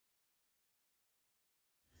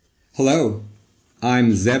Hello,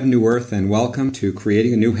 I'm Zev Neuwirth, and welcome to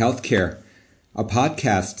Creating a New Healthcare, a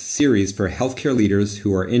podcast series for healthcare leaders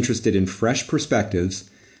who are interested in fresh perspectives,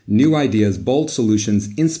 new ideas, bold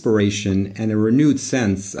solutions, inspiration, and a renewed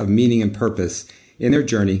sense of meaning and purpose in their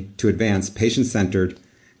journey to advance patient-centered,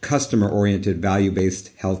 customer-oriented,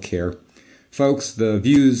 value-based healthcare. Folks, the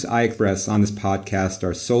views I express on this podcast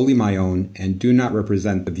are solely my own and do not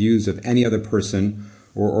represent the views of any other person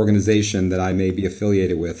or organization that I may be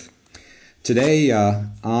affiliated with. Today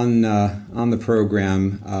on the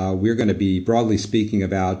program, we're going to be broadly speaking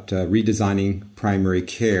about redesigning primary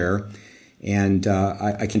care, and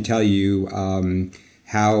I can tell you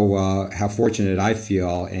how fortunate I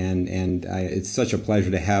feel, and it's such a pleasure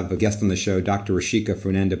to have a guest on the show, Dr. Rishika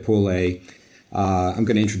Fernandapule. I'm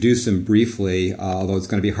going to introduce him briefly, although it's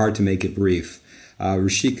going to be hard to make it brief.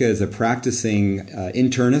 Rishika is a practicing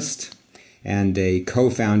internist and a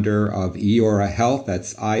co-founder of Iora Health,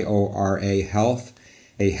 that's IORA Health,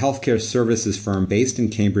 a healthcare services firm based in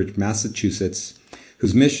Cambridge, Massachusetts,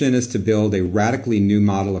 whose mission is to build a radically new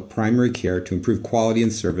model of primary care to improve quality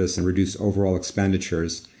and service and reduce overall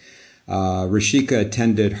expenditures. Rishika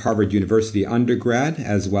attended Harvard University undergrad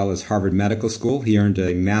as well as Harvard Medical School. He earned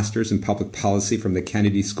a master's in public policy from the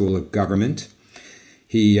Kennedy School of Government.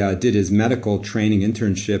 He did his medical training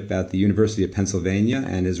internship at the University of Pennsylvania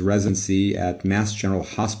and his residency at Mass General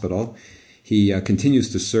Hospital. He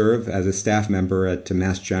continues to serve as a staff member at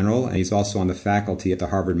Mass General, and he's also on the faculty at the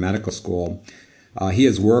Harvard Medical School. He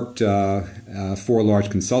has worked for large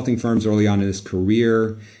consulting firms early on in his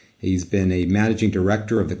career. He's been a managing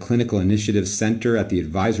director of the Clinical Initiatives Center at the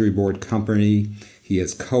Advisory Board Company. He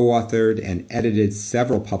has co-authored and edited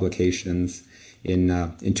several publications. In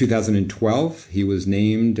 2012, he was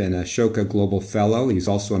named an Ashoka Global Fellow. He's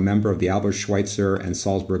also a member of the Albert Schweitzer and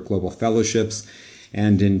Salzburg Global Fellowships.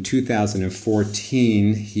 And in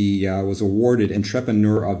 2014, he was awarded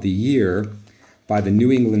Entrepreneur of the Year by the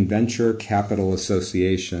New England Venture Capital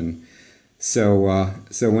Association. So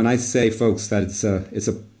when I say, folks, that it's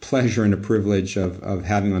a pleasure and a privilege of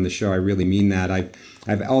having on the show, I really mean that.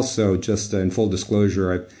 I've also, just in full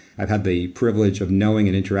disclosure, I've had the privilege of knowing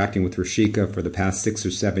and interacting with Rishika for the past 6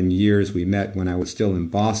 or 7 years. We met when I was still in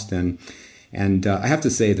Boston. And I have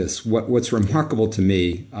to say this, what's remarkable to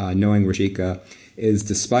me, knowing Rishika, is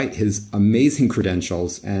despite his amazing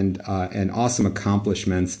credentials and awesome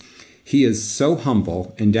accomplishments, he is so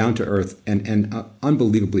humble and down to earth and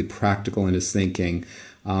unbelievably practical in his thinking.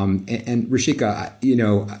 And Rishika,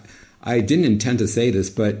 I didn't intend to say this,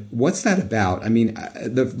 but what's that about? I mean,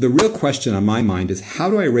 the real question on my mind is, how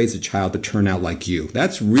do I raise a child to turn out like you?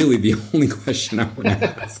 That's really the only question I want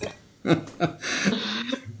to ask.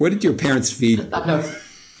 What did your parents feed? No.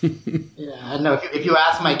 If you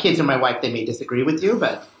ask my kids or my wife, they may disagree with you,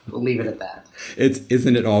 but we'll leave it at that.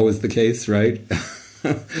 Isn't it always the case, right?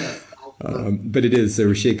 Yes. But it is,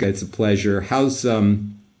 Rishika. It's a pleasure. How's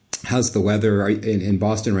the weather in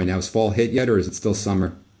Boston right now? Has fall hit yet, or is it still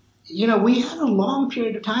summer? We had a long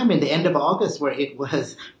period of time in the end of August where it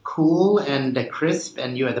was cool and crisp,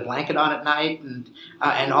 and you had the blanket on at night, and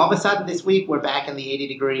all of a sudden this week we're back in the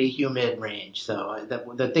 80-degree humid range. So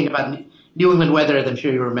the thing about New England weather, as I'm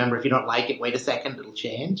sure you remember, if you don't like it, wait a second, it'll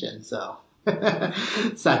change, and so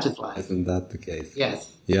such is life. Isn't that the case?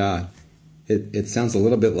 Yes. Yeah. It sounds a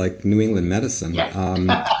little bit like New England medicine, yes.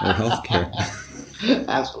 Or healthcare.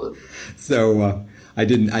 Absolutely. So I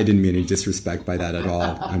didn't mean any disrespect by that at all.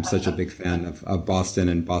 I'm such a big fan of Boston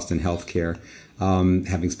and Boston healthcare,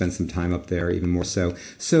 having spent some time up there, even more so.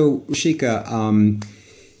 So Rishika,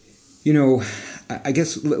 I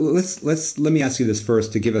guess let me ask you this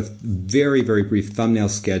first to give a very, very brief thumbnail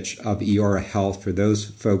sketch of Iora Health for those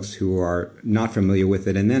folks who are not familiar with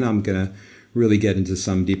it, and then I'm going to really get into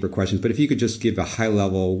some deeper questions. But if you could just give a high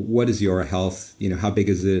level, what is Iora Health? How big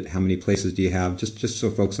is it? How many places do you have? Just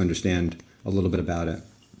so folks understand a little bit about it.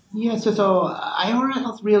 Yeah, so Iora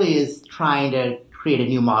Health really is trying to create a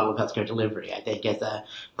new model of healthcare delivery. I think as a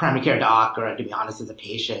primary care doc, or to be honest, as a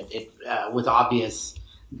patient, it was obvious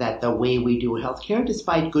that the way we do healthcare,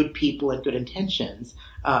 despite good people and good intentions,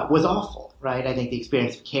 was awful, right? I think the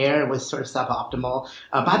experience of care was sort of suboptimal.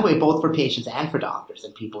 By the way, both for patients and for doctors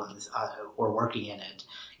and people in this, who are working in it.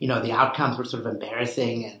 The outcomes were sort of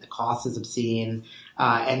embarrassing and the cost is obscene.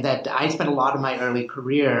 And that I spent a lot of my early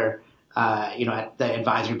career at the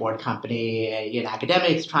advisory board company in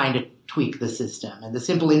academics trying to tweak the system. And the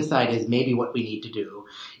simple insight is maybe what we need to do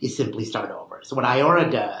is simply start over. So what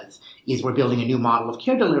Iora does is we're building a new model of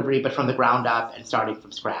care delivery, but from the ground up and starting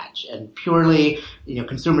from scratch and purely,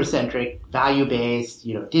 consumer-centric, value-based,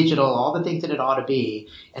 digital, all the things that it ought to be.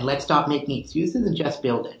 And let's stop making excuses and just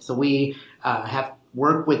build it. So we have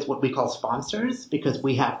work with what we call sponsors because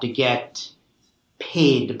we have to get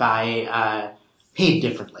paid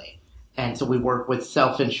differently. And so we work with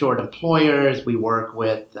self-insured employers, we work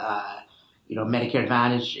with Medicare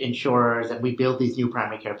Advantage insurers, and we build these new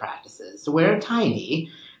primary care practices. So we're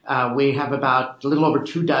tiny. We have about a little over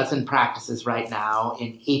 24 practices right now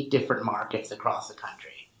in 8 different markets across the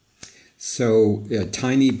country. So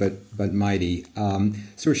tiny but mighty.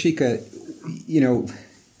 So Rishika,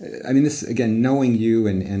 this again, knowing you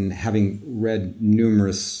and having read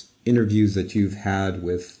numerous interviews that you've had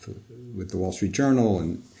with the Wall Street Journal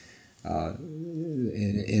and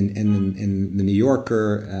in the New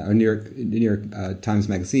Yorker or New York Times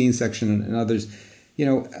Magazine section and others,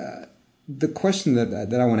 the question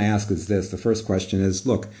that I want to ask is this. The first question is,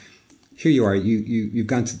 look, here you are. You've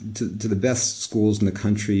gone to the best schools in the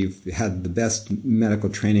country. You've had the best medical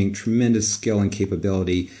training, tremendous skill and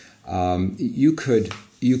capability. You could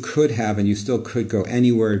have, and you still could go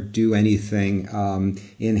anywhere, do anything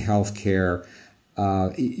in healthcare.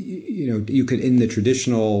 You could, in the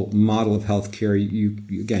traditional model of healthcare,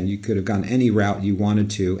 you could have gone any route you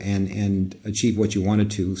wanted to and achieve what you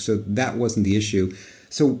wanted to. So that wasn't the issue.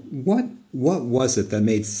 So what was it that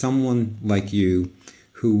made someone like you,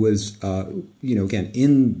 who was, again,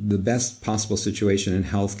 in the best possible situation in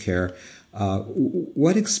healthcare,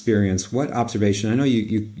 what experience, what observation? I know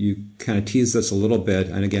you kind of teased us a little bit,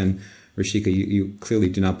 and again, Rishika, you clearly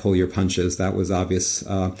do not pull your punches. That was obvious,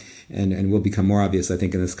 and will become more obvious, I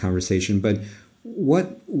think, in this conversation. But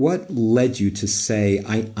what led you to say,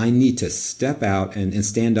 I need to step out and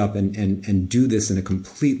stand up and do this in a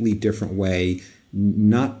completely different way,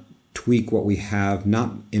 not tweak what we have,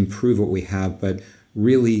 not improve what we have, but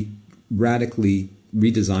really radically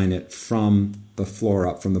redesign it from the floor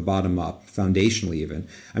up, from the bottom up, foundationally even?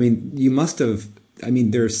 I mean, you must have...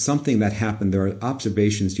 there's something that happened. There are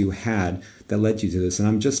observations you had that led you to this, and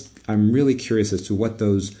I'm really curious as to what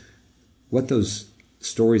those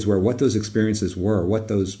stories were, what those experiences were, what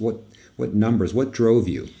numbers, what drove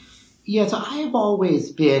you. Yeah, so I have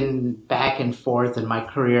always been back and forth in my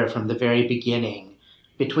career from the very beginning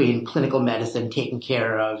between clinical medicine, taking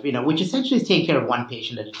care of, which essentially is taking care of one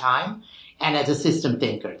patient at a time, and as a system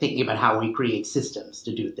thinker, thinking about how we create systems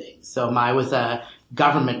to do things. So I was a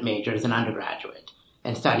government major as an undergraduate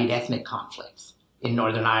and studied ethnic conflicts in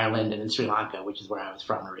Northern Ireland and in Sri Lanka, which is where I was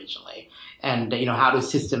from originally. And, how do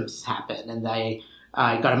systems happen? And I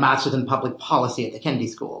got a master's in public policy at the Kennedy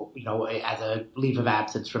School, as a leave of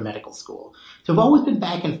absence from medical school. So I've always been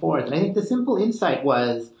back and forth. And I think the simple insight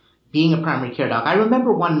was being a primary care doc. I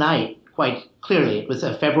remember one night quite clearly. It was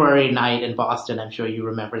a February night in Boston. I'm sure you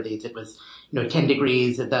remember these. It was, 10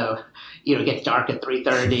 degrees. It gets dark at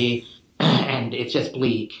 3:30 and it's just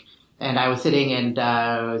bleak. And I was sitting and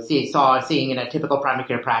seeing in a typical primary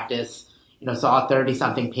care practice, saw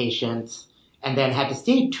 30-something patients, and then had to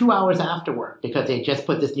stay 2 hours after work because they just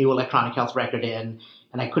put this new electronic health record in,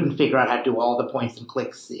 and I couldn't figure out how to do all the points and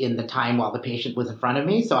clicks in the time while the patient was in front of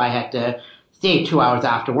me. So I had to stay 2 hours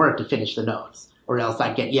after work to finish the notes, or else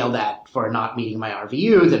I'd get yelled at for not meeting my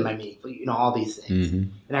RVUs and my meeting, all these things. Mm-hmm.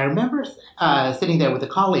 And I remember sitting there with a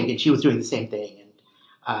colleague, and she was doing the same thing.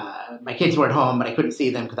 My kids were at home, but I couldn't see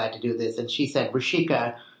them because I had to do this. And she said,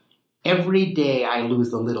 Rishika, every day I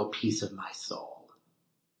lose a little piece of my soul.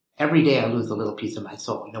 Every day I lose a little piece of my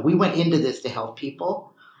soul. We went into this to help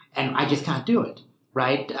people, and I just can't do it,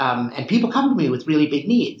 right? And people come to me with really big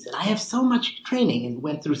needs, and I have so much training and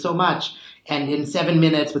went through so much. And in 7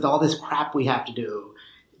 minutes, with all this crap we have to do,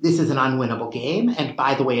 this is an unwinnable game. And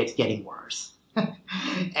by the way, it's getting worse.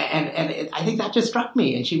 I think that just struck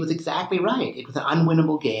me, and she was exactly right. It was an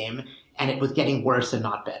unwinnable game, and it was getting worse and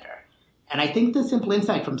not better. And I think the simple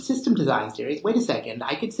insight from system design theory is, wait a second,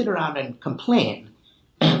 I could sit around and complain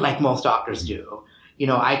like most doctors do.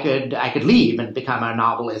 I could leave and become a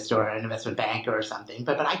novelist or an investment banker or something,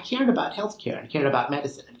 but I cared about healthcare and cared about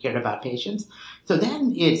medicine and cared about patients. So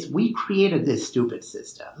then we created this stupid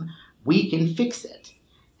system. We can fix it.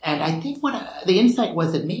 And I think what the insight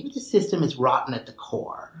was that maybe the system is rotten at the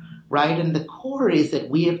core, right? And the core is that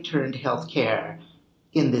we have turned healthcare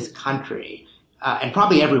in this country, and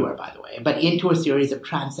probably everywhere, by the way, but into a series of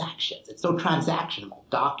transactions. It's so transactional.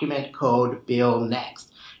 Document, code, bill, next.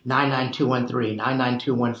 99213,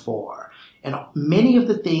 99214. And many of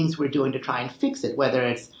the things we're doing to try and fix it, whether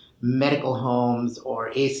it's medical homes or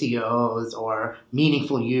ACOs or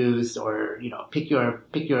meaningful use or, pick your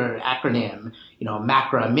acronym,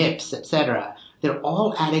 MACRA, MIPS, etc. They're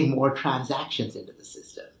all adding more transactions into the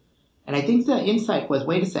system. And I think the insight was,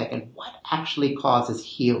 wait a second, what actually causes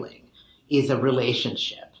healing is a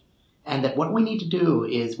relationship. And that what we need to do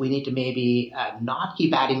is we need to maybe not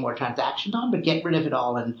keep adding more transactions on, but get rid of it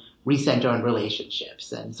all and recenter on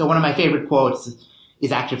relationships. And so one of my favorite quotes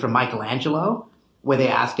is actually from Michelangelo, where they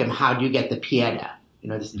ask him, how do you get the Pieta?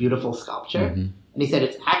 This beautiful sculpture. Mm-hmm. And he said,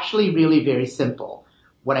 it's actually really very simple.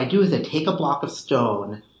 What I do is I take a block of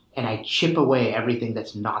stone and I chip away everything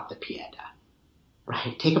that's not the Pieta.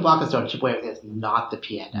 Right? Take a block of stone, chip away everything that's not the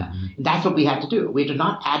Pieta. Mm-hmm. And that's what we have to do. We do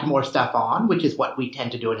not add more stuff on, which is what we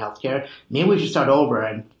tend to do in healthcare. Maybe we should start over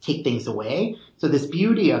and take things away. So this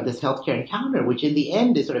beauty of this healthcare encounter, which in the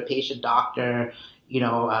end is sort of patient-doctor,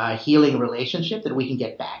 healing relationship, that we can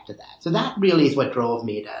get back to that. So that really is what drove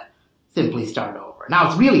me to simply start over. Now,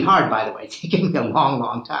 it's really hard, by the way. It's taken me a long,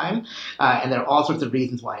 long time. And there are all sorts of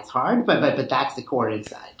reasons why it's hard, but that's the core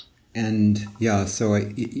insight. And yeah, so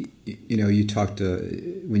you talked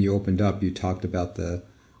when you opened up, you talked about the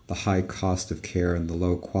high cost of care and the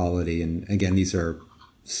low quality. And again, these are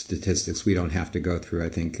statistics we don't have to go through. I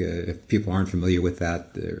think if people aren't familiar with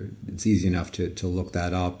that, it's easy enough to look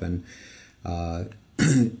that up. And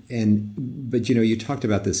but you talked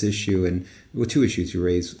about this issue, and two issues you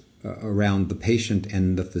raised around the patient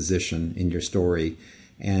and the physician in your story.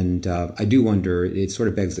 And I do wonder, it sort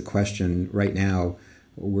of begs the question right now.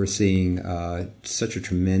 We're seeing such a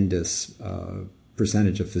tremendous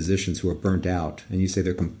percentage of physicians who are burnt out, and you say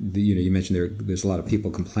you mentioned there's a lot of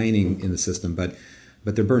people complaining in the system, but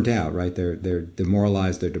they're burnt out, right? They're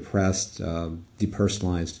demoralized, they're depressed,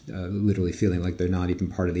 depersonalized, literally feeling like they're not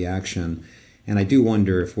even part of the action. And I do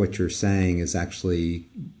wonder if what you're saying is actually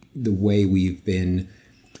the way we've been,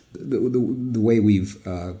 the way we've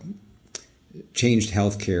changed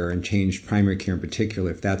healthcare and changed primary care in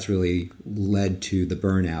particular, if that's really led to the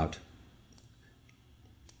burnout.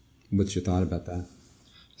 What's your thought about that?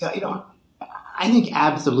 Yeah, I think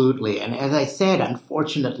absolutely. And as I said,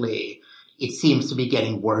 unfortunately, it seems to be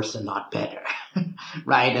getting worse and not better,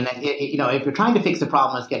 right? And if you're trying to fix a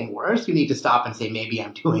problem that's getting worse, you need to stop and say, maybe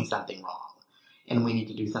I'm doing something wrong, and we need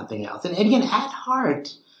to do something else. And again, at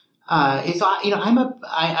heart, I'm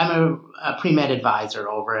a pre-med advisor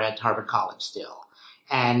over at Harvard College still,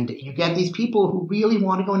 and you get these people who really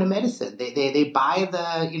want to go into medicine. They buy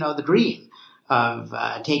the dream of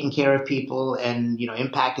taking care of people and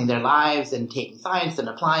impacting their lives and taking science and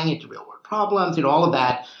applying it to real world problems, all of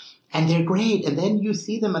that, and they're great. And then you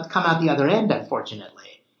see them come out the other end,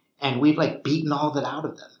 unfortunately, and we've beaten all that out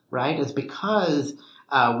of them. Right? It's because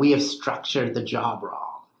we have structured the job wrong.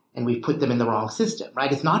 And we've put them in the wrong system,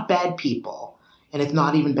 right? It's not bad people, and it's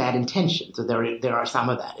not even bad intentions. So there are some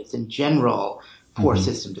of that. It's in general poor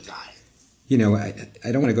system design.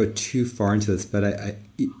 I don't want to go too far into this, but I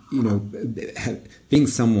being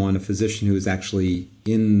a physician who is actually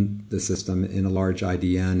in the system in a large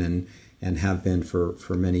IDN and have been for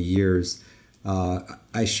many years,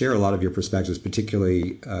 I share a lot of your perspectives,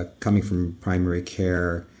 particularly coming from primary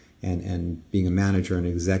care. And being a manager and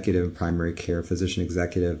executive in primary care, physician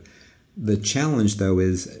executive. The challenge, though,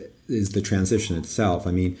 is the transition itself.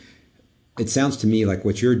 I mean, it sounds to me like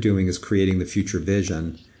what you're doing is creating the future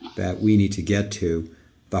vision that we need to get to.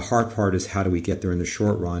 The hard part is how do we get there in the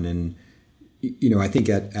short run? And, I think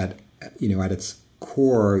at its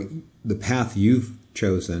core, the path you've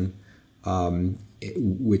chosen,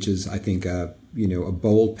 which is, I think, a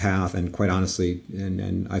bold path, and quite honestly,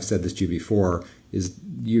 and I've said this to you before, is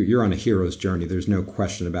you're on a hero's journey. There's no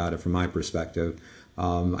question about it from my perspective.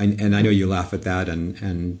 And I know you laugh at that,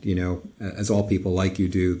 and as all people like you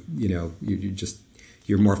do,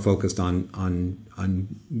 you're more focused on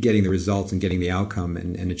getting the results and getting the outcome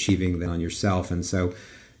and achieving that on yourself. And so,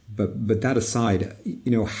 but that aside,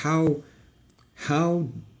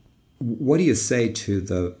 what do you say to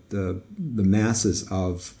the masses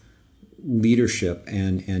of leadership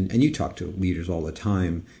and you talk to leaders all the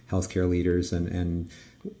time, healthcare leaders, and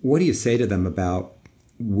what do you say to them about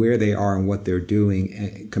where they are and what they're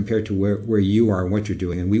doing compared to where you are and what you're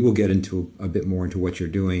doing? And we will get into a bit more into what you're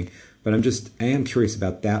doing, but I am curious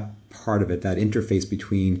about that part of it, that interface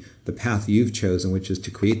between the path you've chosen, which is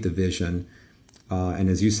to create the vision,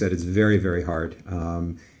 and as you said, it's very, very hard,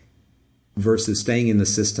 versus staying in the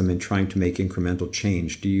system and trying to make incremental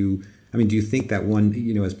change. Do you think that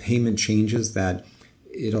as payment changes, that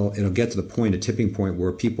it'll get to the point, a tipping point,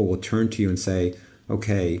 where people will turn to you and say,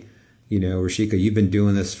 okay, Rashika, you've been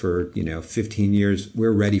doing this for, 15 years.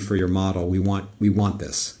 We're ready for your model. We want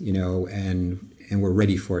this, and we're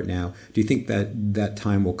ready for it now. Do you think that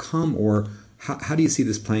time will come, or how do you see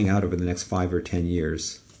this playing out over the next 5 or 10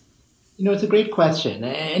 years? It's a great question.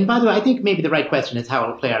 And by the way, I think maybe the right question is how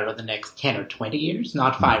it'll play out over the next 10 or 20 years,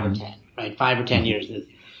 not 5 or 10, right? 5 or 10 years is,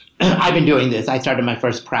 I've been doing this. I started my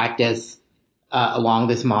first practice along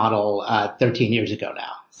this model 13 years ago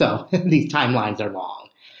now. So these timelines are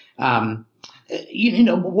long.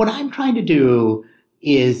 What I'm trying to do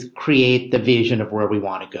is create the vision of where we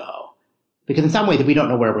want to go. Because in some ways, if we don't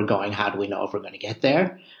know where we're going, how do we know if we're going to get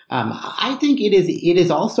there? I think it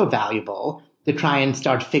is also valuable to try and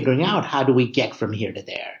start figuring out how do we get from here to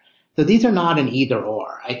there. So these are not an either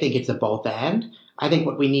or. I think it's a both and. I think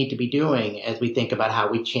what we need to be doing as we think about how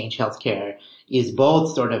we change healthcare is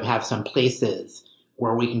both sort of have some places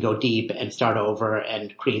where we can go deep and start over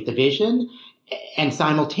and create the vision, and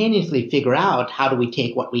simultaneously figure out how do we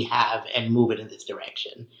take what we have and move it in this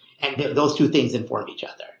direction. And those two things inform each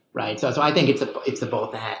other, right? So I think it's a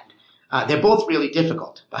both and. They're both really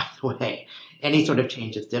difficult, by the way. Any sort of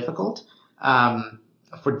change is difficult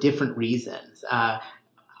for different reasons.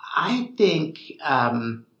 I think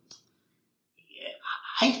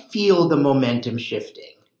I feel the momentum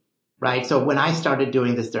shifting, right? So when I started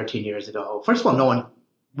doing this 13 years ago, first of all, no one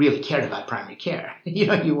really cared about primary care.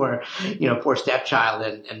 You were, poor stepchild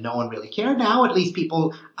and no one really cared. Now at least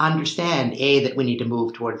people understand, A, that we need to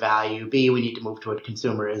move toward value, B, we need to move toward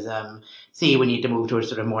consumerism, C, we need to move towards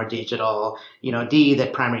sort of more digital, D,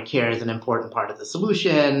 that primary care is an important part of the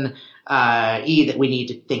solution, E, that we need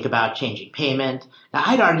to think about changing payment. Now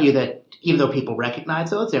I'd argue that even though people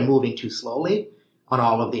recognize those, they're moving too slowly on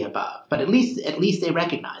all of the above, but at least they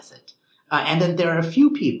recognize it. And then there are a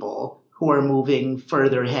few people who are moving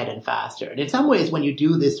further ahead and faster. And in some ways, when you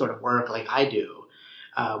do this sort of work like I do,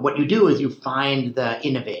 what you do is you find the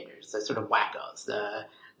innovators, the sort of wackos, the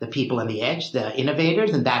people on the edge, the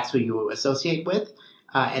innovators, and that's who you associate with.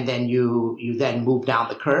 And then you then move down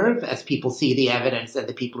the curve as people see the evidence that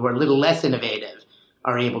the people who are a little less innovative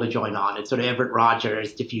are able to join on. It's sort of Everett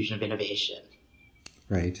Rogers' diffusion of innovation.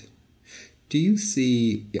 Right. Do you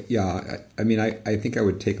see, I think I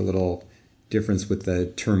would take a little difference with the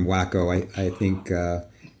term wacko. I think,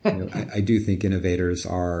 I do think innovators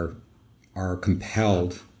are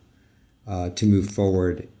compelled to move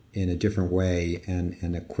forward in a different way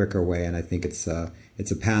and a quicker way. And I think it's a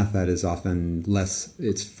path that is often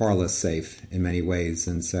it's far less safe in many ways.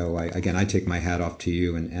 And so I take my hat off to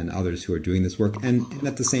you and others who are doing this work. And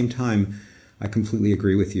at the same time, I completely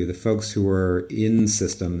agree with you. The folks who are in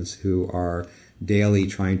systems who are daily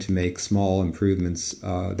trying to make small improvements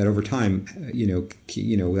that over time,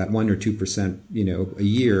 that 1 or 2%, a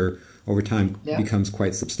year over time becomes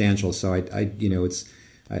quite substantial. So I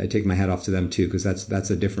take my hat off to them too, because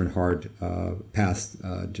that's a different hard path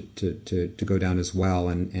to go down as well,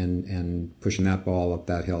 and pushing that ball up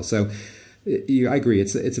that hill. So I agree.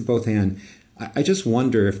 It's a both and. I just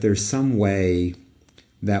wonder if there's some way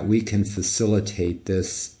that we can facilitate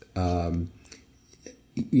this,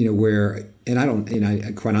 where,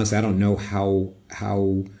 quite honestly, I don't know how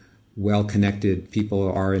well connected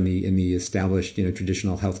people are in the established,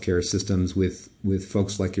 traditional healthcare systems with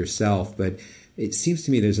folks like yourself, but it seems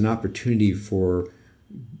to me there's an opportunity for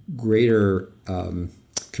greater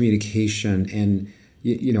communication. And,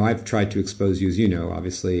 I've tried to expose you, as you know,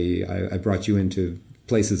 obviously I brought you into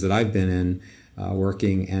places that I've been in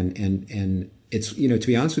working, and it's, to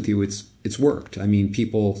be honest with you, it's worked. I mean,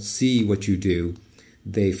 people see what you do.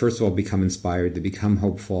 They, first of all, become inspired. They become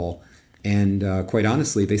hopeful. And quite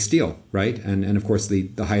honestly, they steal, right? And of course,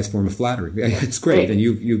 the highest form of flattery. It's great. And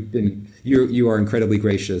you are incredibly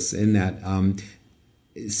gracious in that.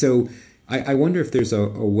 So I wonder if there's a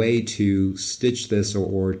way to stitch this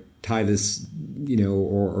or tie this,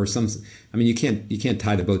 or some, you can't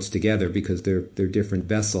tie the boats together because they're different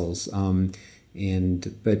vessels.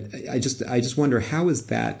 But I just wonder, how is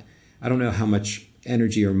that? I don't know how much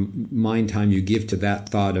energy or mind time you give to that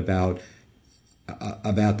thought about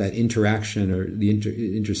that interaction or the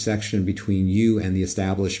intersection between you and the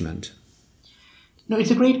establishment. No,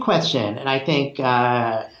 it's a great question. And I think,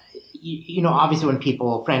 obviously when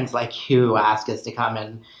friends like you ask us to come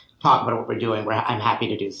and talk about what we're doing, I'm happy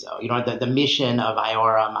to do so. The mission of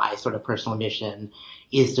Iora, my sort of personal mission,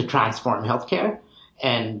 is to transform healthcare.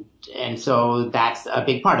 And so that's a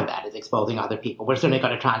big part of that, is exposing other people. We're certainly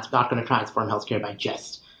not going to transform healthcare by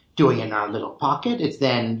just doing it in our little pocket. It's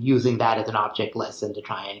then using that as an object lesson to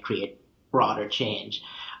try and create broader change.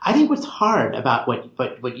 I think what's hard about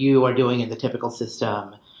what you are doing in the typical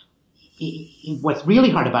system, what's really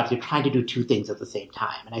hard about it is you're trying to do two things at the same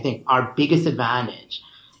time. And I think our biggest advantage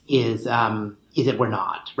is that we're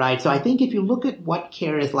not, right? So I think if you look at what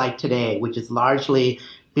care is like today, which is largely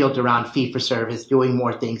built around fee for service, doing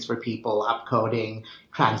more things for people, upcoding,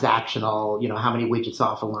 transactional, how many widgets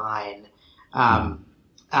off a line.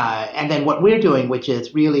 And then what we're doing, which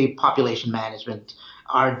is really population management,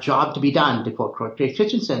 our job to be done, to quote Craig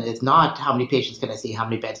Christensen, is not how many patients can I see, how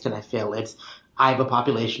many beds can I fill. It's I have a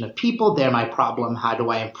population of people, they're my problem, how do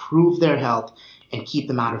I improve their health and keep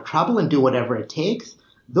them out of trouble and do whatever it takes?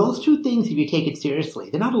 Those two things, if you take it seriously,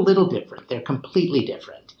 they're not a little different, they're completely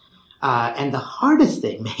different. And the hardest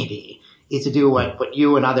thing, maybe, is to do what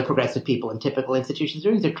you and other progressive people in typical institutions are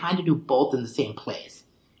doing. They're trying to do both in the same place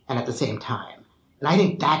and at the same time. And I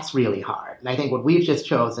think that's really hard. And I think what we've just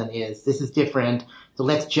chosen is this is different, so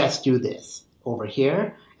let's just do this over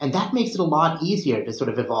here. And that makes it a lot easier to sort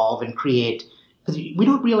of evolve and create, because we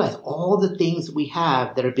don't realize all the things we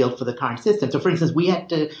have that are built for the current system. So, for instance, we had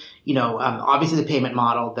to, obviously the payment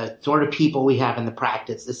model, the sort of people we have in the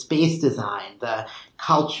practice, the space design, the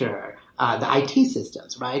culture, the IT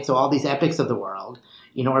systems, right? So all these epics of the world,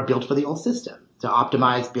 are built for the old system to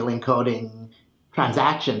optimize billing, coding,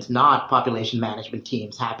 transactions, not population management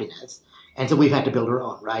teams' happiness. And so we've had to build our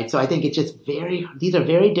own, right? So I think it's just these are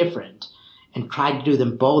very different, and trying to do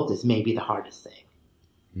them both is maybe the hardest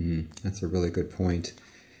thing. That's a really good point.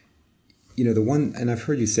 The one, and I've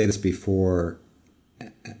heard you say this before,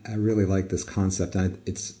 I really like this concept. And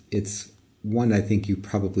it's one I think you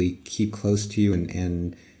probably keep close to you,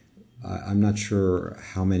 and I'm not sure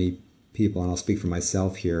how many people, and I'll speak for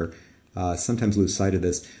myself here, sometimes lose sight of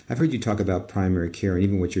this. I've heard you talk about primary care and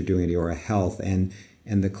even what you're doing at Eora Health and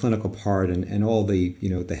the clinical part and all the,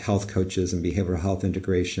 the health coaches and behavioral health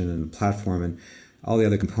integration and platform and all the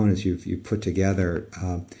other components you've put together.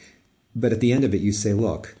 But at the end of it, you say,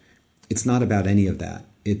 look, it's not about any of that.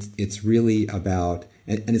 It's really about,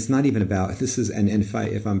 and it's not even about, this is, and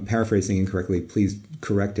if I'm paraphrasing incorrectly, please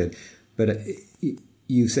correct it. But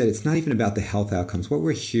you said it's not even about the health outcomes. What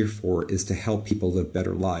we're here for is to help people live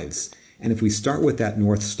better lives. And if we start with that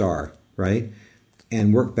North Star, right,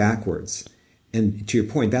 and work backwards, and to your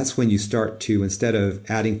point, that's when you start to, instead of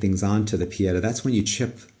adding things onto the Pieta, that's when you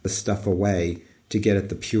chip the stuff away to get at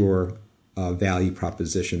the pure value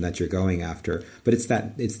proposition that you're going after. But it's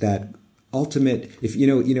that ultimate, if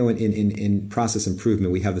in process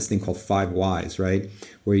improvement, we have this thing called 5 whys, right?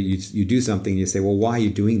 Where you do something and you say, well, why are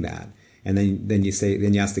you doing that? And then you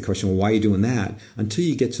ask the question, well, why are you doing that? Until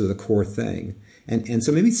you get to the core thing. And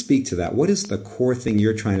so maybe speak to that. What is the core thing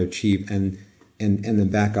you're trying to achieve, and then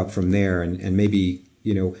back up from there and maybe,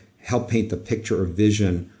 help paint the picture or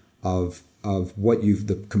vision of what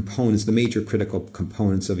the components, the major critical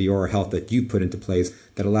components of Eora Health that you put into place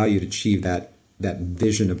that allow you to achieve that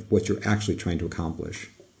vision of what you're actually trying to accomplish.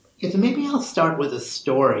 Yeah, so maybe I'll start with a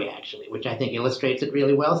story, actually, which I think illustrates it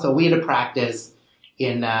really well. So we had a practice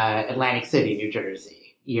in Atlantic City, New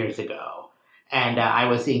Jersey, years ago. And I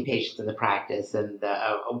was seeing patients in the practice, and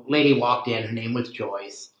a lady walked in. Her name was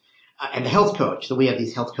Joyce. And the health coach, so we have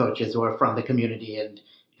these health coaches who are from the community and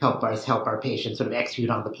help our patients sort of execute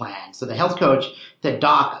on the plan. So the health coach said,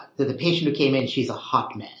 Doc, the patient who came in, she's a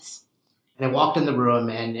hot mess. And I walked in the room,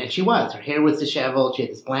 and she was. Her hair was disheveled. She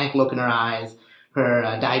had this blank look in her eyes. Her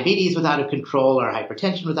diabetes was out of control. Her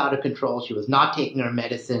hypertension was out of control. She was not taking her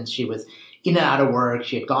medicines. She was in and out of work.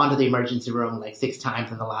 She had gone to the emergency room like 6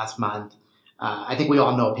 times in the last month. I think we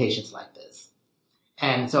all know patients like this.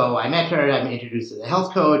 And so I met her, I'm introduced as a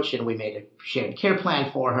health coach, and we made a shared care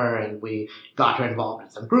plan for her, and we got her involved in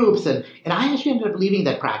some groups. And I actually ended up leaving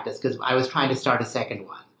that practice because I was trying to start a second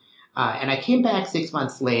one. And I came back 6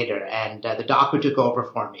 months later, and the doc who took over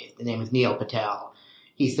for me, the name is Neil Patel.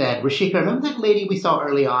 He said, Rashika, remember that lady we saw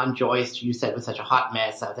early on, Joyce, you said was such a hot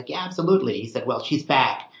mess? I was like, yeah, absolutely. He said, well, she's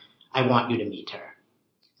back. I want you to meet her.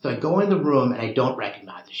 So I go in the room, and I don't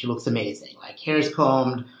recognize her. She looks amazing, like hair's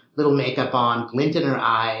combed, little makeup on, glint in her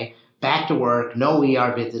eye, back to work, no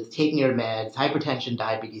ER visits, taking her meds, hypertension,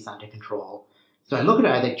 diabetes under control. So I look at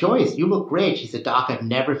her, I think, Joyce, you look great. She said, Doc, I've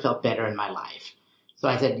never felt better in my life. So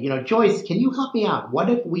I said, Joyce, can you help me out? What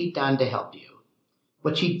have we done to help you?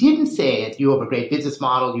 What she didn't say is, you have a great business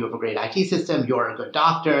model, you have a great IT system, you're a good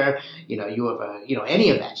doctor, you have any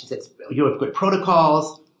of that. She said, you have good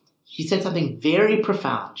protocols. She said something very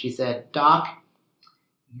profound. She said, Doc,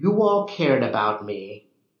 you all cared about me.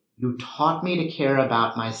 You taught me to care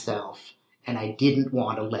about myself, and I didn't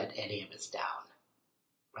want to let any of us down,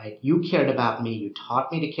 right? You cared about me. You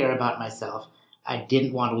taught me to care about myself. I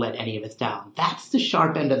didn't want to let any of us down. That's the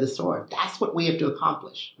sharp end of the sword. That's what we have to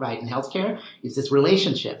accomplish, right? In healthcare, is this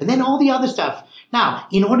relationship. And then all the other stuff. Now,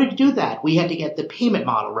 in order to do that, we had to get the payment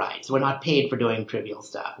model right. So we're not paid for doing trivial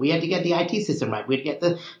stuff. We had to get the IT system right. We had to get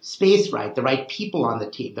the space right, the right people on the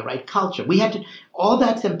team, the right culture. All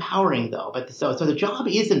that's empowering though. But so the job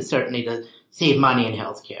isn't certainly to save money in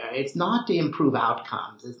healthcare. It's not to improve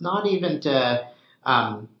outcomes. It's not even to,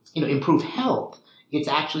 improve health. It's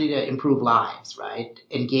actually to improve lives, right?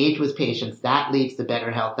 Engage with patients. That leads to better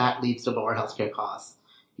health. That leads to lower healthcare costs.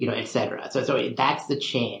 et cetera. So that's the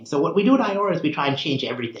change. So what we do at Iora is we try and change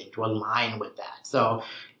everything to align with that. So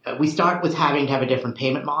we start with having to have a different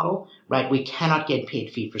payment model, right? We cannot get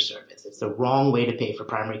paid fee for service. It's the wrong way to pay for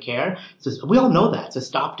primary care. So we all know that. So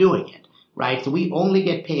stop doing it, right? So we only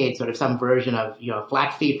get paid sort of some version of, a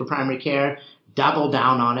flat fee for primary care, double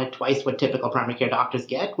down on it, twice what typical primary care doctors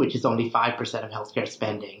get, which is only 5% of healthcare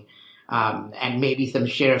spending, and maybe some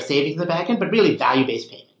share of savings in the back end, but really value-based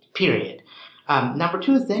payment, period. Number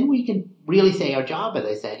two is then we can really say our job, as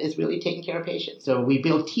I said, is really taking care of patients. So we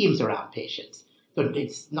build teams around patients. So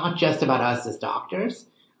it's not just about us as doctors.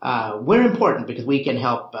 We're important because we can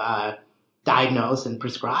help diagnose and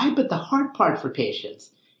prescribe, but the hard part for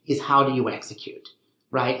patients is how do you execute,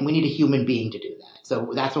 right? And we need a human being to do that.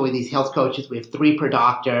 So that's why these health coaches, we have 3 per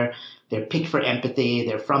doctor. They're picked for empathy.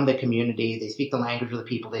 They're from the community. They speak the language of the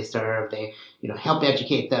people they serve. They, help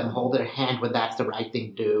educate them, hold their hand when that's the right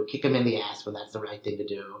thing to do, kick them in the ass when that's the right thing to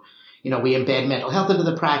do. We embed mental health into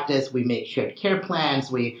the practice. We make shared care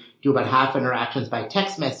plans. We do about half interactions by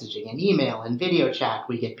text messaging and email and video chat.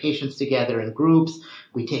 We get patients together in groups.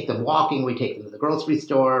 We take them walking. We take them to the grocery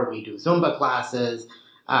store. We do Zumba classes.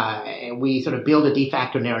 We sort of build a de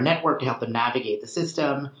facto neural network to help them navigate the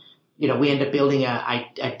system. We end up building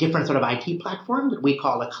a different sort of IT platform that we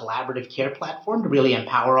call a collaborative care platform to really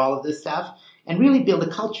empower all of this stuff and really build a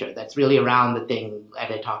culture that's really around the thing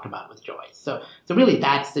that I talked about with Joyce. So really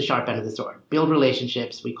that's the sharp end of the sword. Build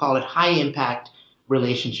relationships. We call it high impact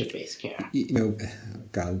relationship-based care.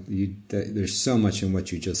 God, there's so much in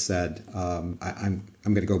what you just said. I'm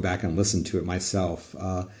going to go back and listen to it myself.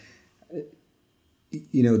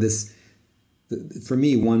 For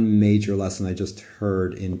me, one major lesson I just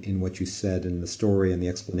heard in what you said in the story and the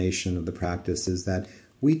explanation of the practice is that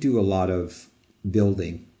we do a lot of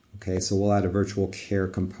building. Okay, so we'll add a virtual care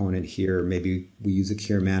component here. Maybe we use a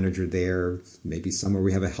care manager there. Maybe somewhere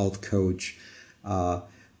we have a health coach.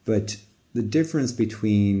 But the difference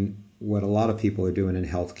between what a lot of people are doing in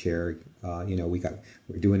healthcare,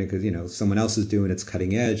 we're doing it because someone else is doing it's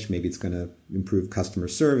cutting edge. Maybe it's going to improve customer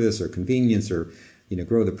service or convenience or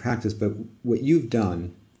grow the practice. But what you've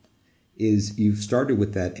done is you've started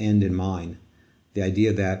with that end in mind, the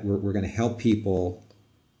idea that we're going to help people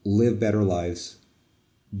live better lives,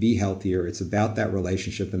 be healthier. It's about that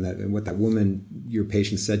relationship, and what that woman, your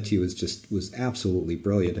patient, said to you was absolutely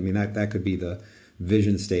brilliant. I mean, that could be the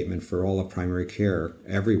vision statement for all of primary care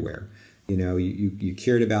everywhere. You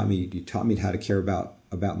cared about me. You taught me how to care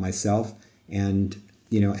about myself, and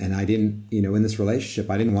I didn't, in this relationship,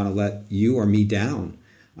 I didn't want to let you or me down.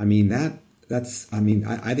 I mean,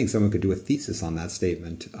 I think someone could do a thesis on that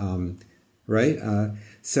statement, right? And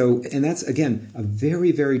that's, again, a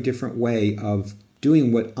very, very different way of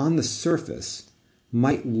doing what on the surface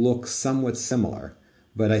might look somewhat similar.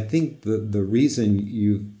 But I think the reason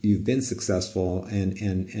you've been successful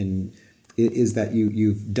and is that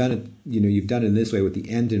you've done it, you've done it in this way with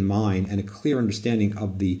the end in mind and a clear understanding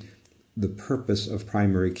of the purpose of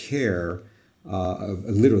primary care, of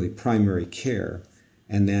literally primary care,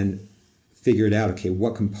 and then figured out, okay,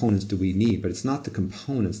 what components do we need? But it's not the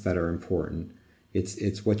components that are important.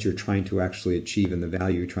 It's what you're trying to actually achieve and the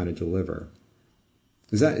value you're trying to deliver.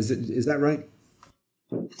 Is that right?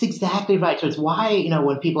 It's exactly right. So it's why,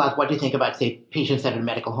 when people ask, what do you think about, say, patient-centered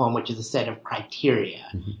medical home, which is a set of criteria,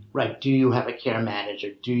 right? Do you have a care manager?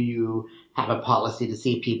 Do you have a policy to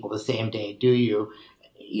see people the same day? Do you,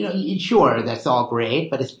 sure, that's all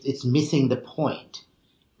great, but it's missing the point,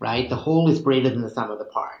 right? The whole is greater than the sum of the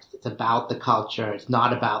parts. It's about the culture. It's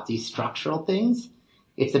not about these structural things.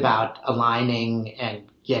 It's about aligning and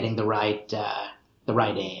getting the right aim.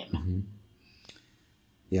 Mm-hmm.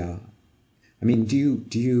 Yeah. I mean, do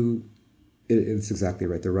you, it's exactly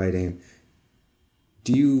right, the right aim.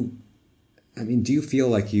 Do you feel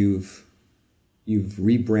like you've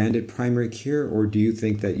rebranded primary care, or do you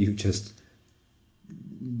think that you've just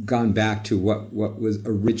gone back to what was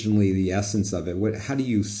originally the essence of it? How do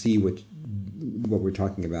you see what we're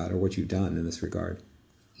talking about or what you've done in this regard?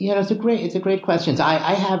 Yeah, it's a great question. So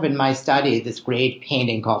I have in my study this great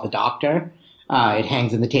painting called The Doctor. It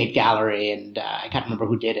hangs in the Tate Gallery, and I can't remember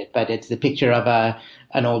who did it, but it's the picture of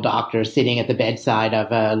an old doctor sitting at the bedside of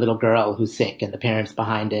a little girl who's sick, and the parents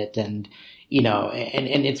behind it. And and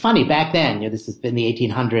it's funny, back then, this has been the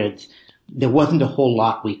 1800s. There wasn't a whole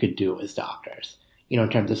lot we could do as doctors, in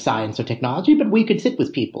terms of science or technology, but we could sit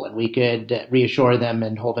with people and we could reassure them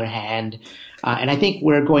and hold their hand. And I think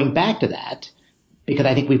we're going back to that, because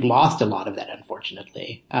I think we've lost a lot of that,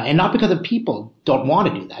 unfortunately. And not because of people don't want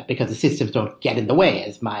to do that, because the systems don't get in the way,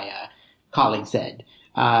 as my colleague said.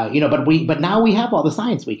 But now we have all the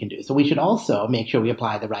science we can do. So we should also make sure we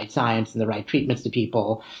apply the right science and the right treatments to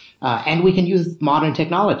people. And we can use modern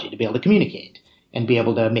technology to be able to communicate and be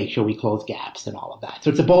able to make sure we close gaps and all of that. So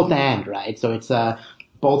it's a both and, right? So it's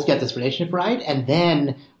both get this relationship right, and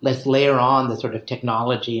then let's layer on the sort of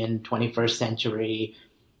technology and 21st century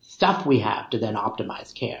stuff we have to then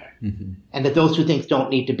optimize care. Mm-hmm. And that those two things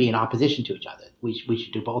don't need to be in opposition to each other. We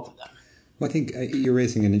should do both of them. Well, I think you're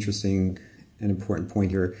raising an interesting and important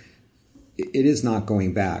point here. It is not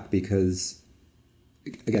going back because,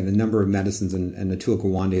 again, the number of medicines, and Atul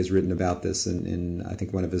Gawande has written about this in I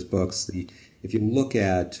think, one of his books. If you look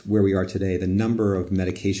at where we are today, the number of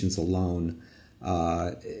medications alone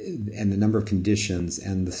and the number of conditions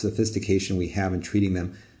and the sophistication we have in treating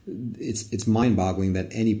them, it's mind-boggling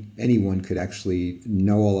that anyone could actually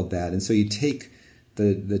know all of that. And so you take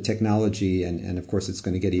the technology, and of course it's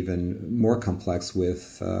going to get even more complex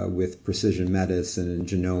with precision medicine and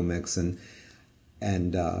genomics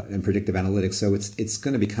and predictive analytics. So it's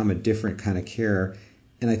going to become a different kind of care.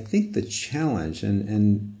 And I think the challenge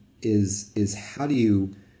is how do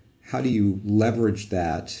you leverage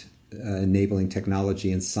that enabling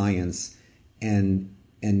technology and science and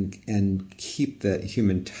keep that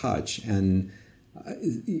human touch. And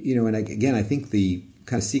and again, I think the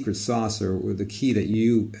kind of secret sauce or the key that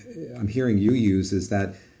I'm hearing you use is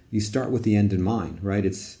that you start with the end in mind, right?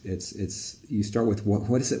 It's you start with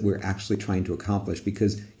what is it we're actually trying to accomplish,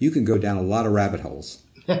 because you can go down a lot of rabbit holes.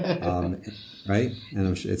 Right?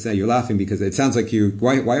 And you're laughing because it sounds like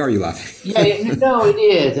why are you laughing? Yeah, no, it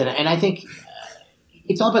is. And I think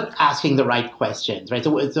it's all about asking the right questions, right?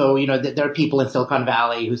 So there are people in Silicon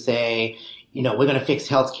Valley who say, we're going to fix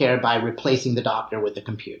healthcare by replacing the doctor with a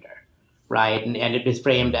computer, right? And it is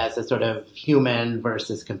framed as a sort of human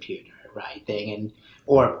versus computer, right, thing,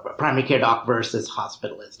 or primary care doc versus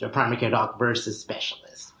hospitalist, or primary care doc versus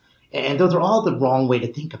specialist. And those are all the wrong way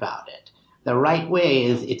to think about it. The right way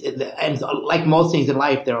is, and like most things in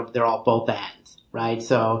life, they're all both ends, right?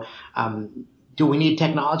 So, do we need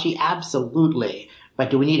technology? Absolutely. But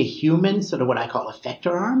do we need a human, sort of what I call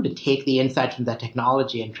effector arm, to take the insights from that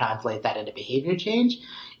technology and translate that into behavior change?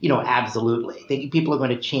 Absolutely. Thinking people are going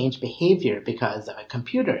to change behavior because of a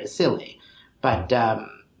computer is silly. But,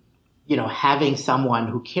 having someone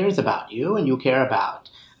who cares about you and you care about,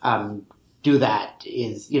 do that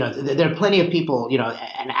is, there are plenty of people,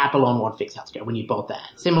 an app alone won't fix healthcare. We need both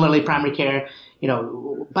ends. Similarly, primary care,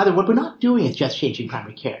 by the way, what we're not doing is just changing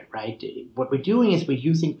primary care, right? What we're doing is we're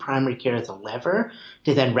using primary care as a lever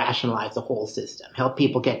to then rationalize the whole system, help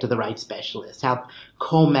people get to the right specialist, help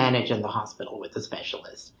co-manage in the hospital with the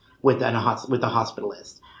specialist, with the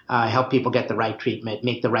hospitalist, help people get the right treatment,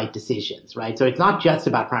 make the right decisions, right? So it's not just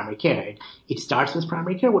about primary care. It starts with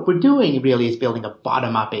primary care. What we're doing really is building a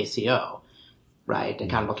bottom-up ACO, right?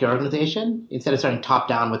 Accountable Care Organization. Instead of starting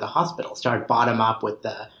top-down with the hospital, start bottom-up with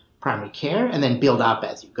the primary care and then build up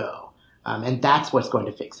as you go. And that's what's going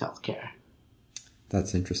to fix healthcare.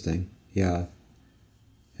 That's interesting. Yeah.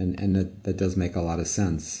 And that does make a lot of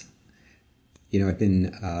sense.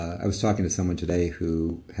 I was talking to someone today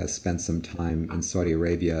who has spent some time in Saudi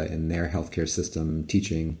Arabia in their healthcare system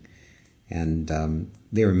teaching, and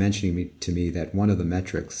they were mentioning to me that one of the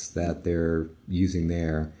metrics that they're using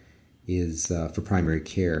there is for primary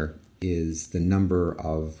care is the number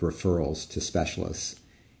of referrals to specialists.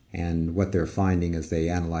 And what they're finding as they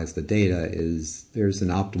analyze the data is there's an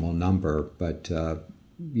optimal number, but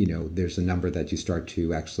there's a number that you start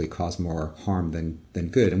to actually cause more harm than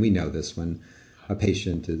good. And we know this when a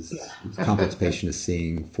complex patient is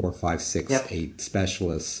seeing 4, 5, 6, 8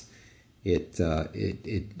 specialists.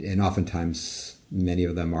 And oftentimes many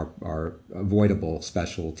of them are avoidable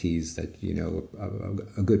specialties that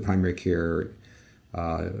a good primary care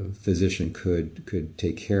physician could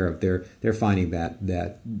take care of. They're finding that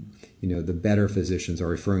the better physicians are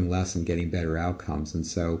referring less and getting better outcomes. And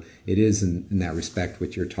so it is in that respect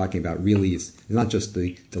what you're talking about really is not just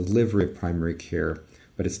the delivery of primary care,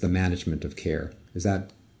 but it's the management of care. Does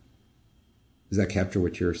that capture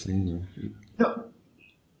what you're saying? No,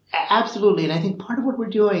 absolutely. And I think part of what we're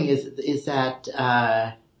doing is that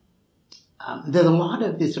there's a lot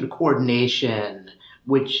of this sort of coordination,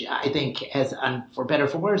 which I think has, for better or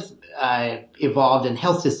for worse, evolved, and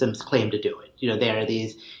health systems claim to do it. There are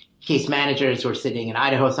these case managers who are sitting in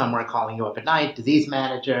Idaho somewhere calling you up at night, disease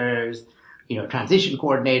managers, transition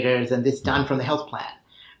coordinators, and this done from the health plan,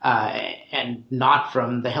 and not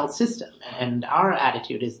from the health system. And our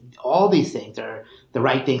attitude is all these things are the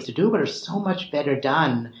right things to do, but are so much better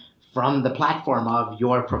done from the platform of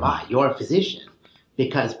your physician,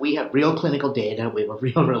 because we have real clinical data, we have a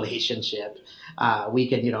real relationship, we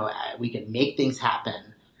can make things happen.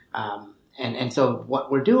 And so what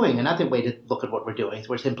we're doing, another way to look at what we're doing is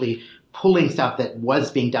we're simply pulling stuff that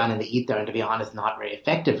was being done in the ether, and to be honest, not very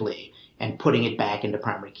effectively, and putting it back into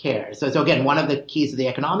primary care. So again, one of the keys to the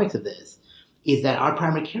economics of this is that our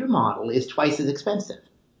primary care model is twice as expensive,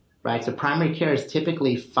 right? So primary care is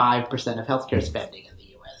typically 5% of healthcare spending in the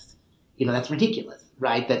U.S. That's ridiculous,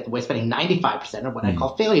 right? That we're spending 95% of what I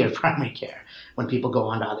call failure of primary care when people go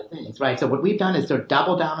on to other things, right? So what we've done is to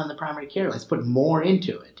double down on the primary care. Let's put more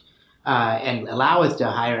into it. And allow us to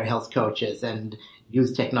hire health coaches and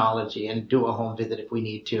use technology and do a home visit if we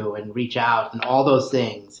need to and reach out and all those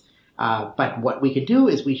things. But what we could do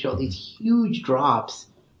is we show these huge drops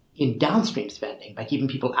in downstream spending by keeping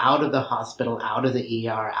people out of the hospital, out of the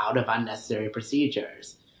ER, out of unnecessary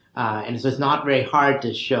procedures. And so it's not very hard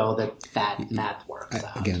to show that math works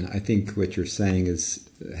out. Again, I think what you're saying is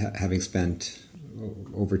having spent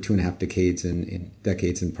over 2.5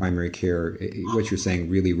 decades in primary care, what you're saying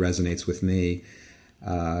really resonates with me.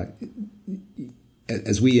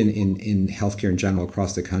 As we in healthcare in general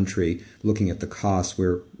across the country, looking at the costs,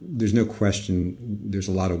 there's no question there's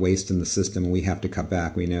a lot of waste in the system, and we have to cut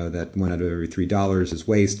back. We know that 1 out of every $3 is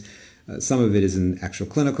waste. Some of it is in actual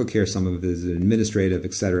clinical care, some of it is administrative,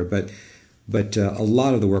 et cetera. But a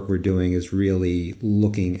lot of the work we're doing is really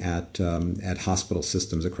looking at hospital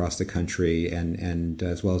systems across the country and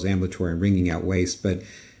as well as ambulatory and wringing out waste. But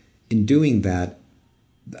in doing that,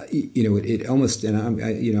 it almost, and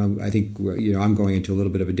I think I'm going into a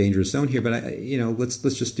little bit of a dangerous zone here. But let's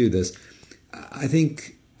just do this. I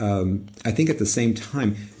think at the same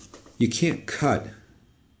time, you can't cut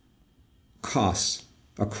costs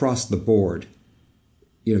across the board,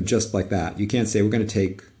 just like that. You can't say we're going to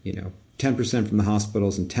take 10% from the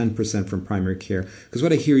hospitals and 10% from primary care. Because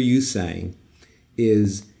what I hear you saying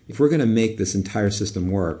is if we're going to make this entire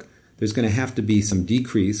system work, there's going to have to be some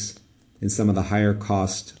decrease in some of the higher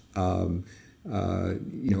cost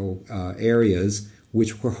areas,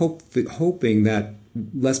 which we're hoping that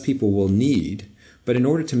less people will need. But in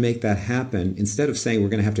order to make that happen, instead of saying we're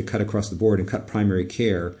going to have to cut across the board and cut primary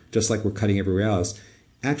care, just like we're cutting everywhere else,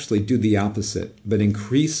 actually do the opposite, but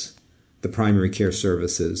increase the primary care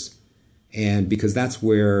services. And because that's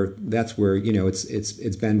where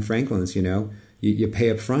it's Ben Franklin's, you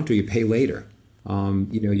pay up front or you pay later.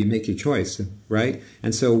 You make your choice, right?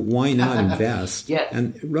 And so why not invest? Yes.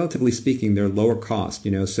 And relatively speaking, they're lower cost,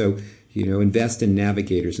 so invest in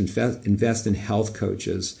navigators, invest in health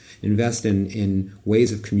coaches, invest in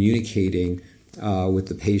ways of communicating with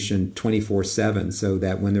the patient 24/7, so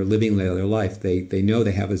that when they're living their life, they know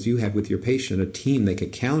they have, as you have with your patient, a team they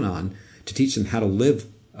could count on to teach them how to live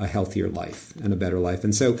a healthier life and a better life.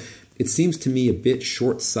 And so it seems to me a bit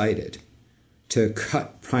short-sighted to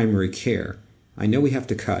cut primary care. I know we have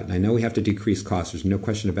to cut, and I know we have to decrease costs. There's no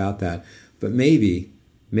question about that. But maybe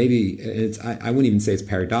I wouldn't even say it's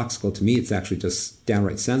paradoxical. To me, it's actually just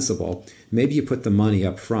downright sensible. Maybe you put the money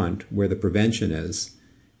up front where the prevention is,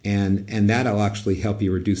 and that'll actually help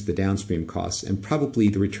you reduce the downstream costs. And probably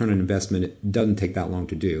the return on investment, it doesn't take that long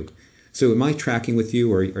to do. So am I tracking with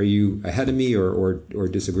you, or are you ahead of me, or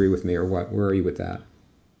disagree with me, or what? Where are you with that?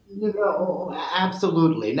 No,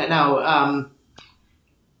 absolutely. Now,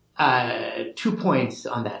 2 points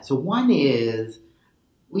on that. So one is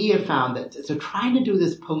we have found that trying to do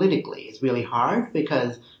this politically is really hard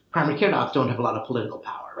because primary care docs don't have a lot of political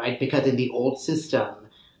power, right? Because in the old system,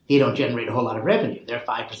 they don't generate a whole lot of revenue. They're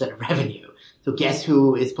 5% of revenue. So guess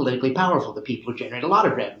who is politically powerful? The people who generate a lot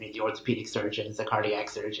of revenue, the orthopedic surgeons, the cardiac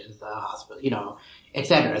surgeons, the hospital, et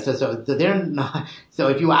cetera. So they're not, so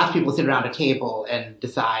if you ask people to sit around a table and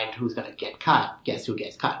decide who's going to get cut, guess who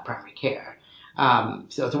gets cut? Primary care.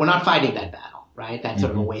 So we're not fighting that battle, right? That's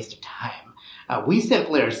sort of a waste of time. We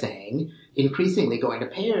simply are saying, increasingly going to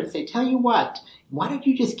payers and say, tell you what, why don't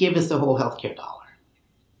you just give us the whole healthcare dollar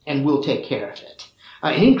and we'll take care of it.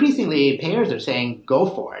 And increasingly payers are saying, go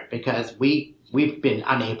for it, because we've been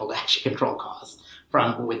unable to actually control costs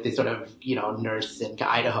with this sort of, nurse in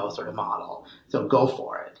Idaho sort of model. So go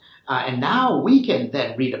for it. And now we can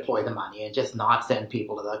then redeploy the money and just not send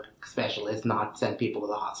people to the specialist, not send people to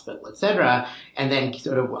the hospital, et cetera. And then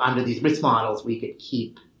sort of under these risk models, we could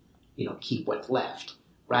keep what's left,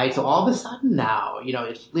 right? So all of a sudden now,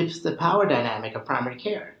 it flips the power dynamic of primary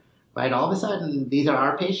care, right? All of a sudden, these are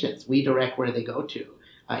our patients. We direct where they go to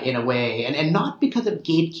in a way. And not because of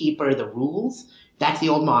gatekeeper, the rules. That's the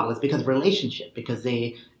old model. It's because of relationship, because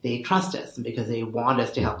they trust us and because they want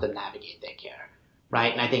us to help them navigate their care.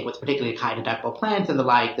 right? And I think what's particularly high deductible plans and the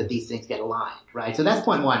like, that these things get aligned, right? So that's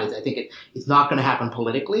point one, is I think it's not going to happen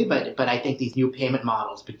politically, but I think these new payment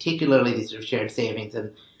models, particularly these sort of shared savings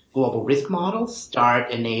and global risk models, start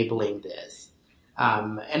enabling this.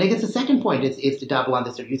 And I guess the second point is to double on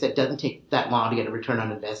this. You said it doesn't take that long to get a return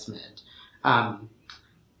on investment.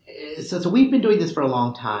 So we've been doing this for a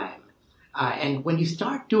long time. And when you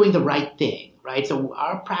start doing the right thing, right? So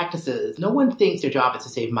our practices, no one thinks their job is to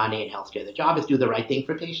save money in healthcare. Their job is to do the right thing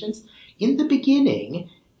for patients. In the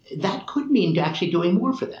beginning, that could mean actually doing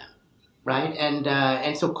more for them, right?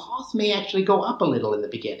 And so costs may actually go up a little in the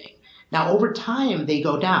beginning. Now, over time, they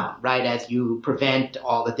go down, right, as you prevent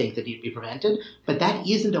all the things that need to be prevented. But that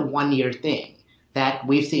isn't a one-year thing. That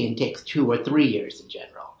we've seen takes 2 or 3 years in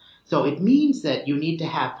general. So it means that you need to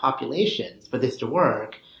have populations for this to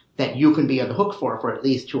work that you can be on the hook for at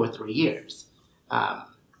least 2 or 3 years.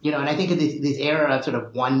 And I think in this era of sort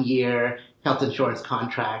of 1 year health insurance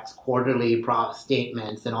contracts, quarterly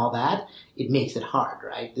statements and all that, it makes it hard,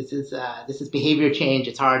 right? This is behavior change.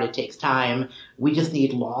 It's hard. It takes time. We just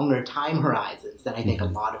need longer time horizons than I think a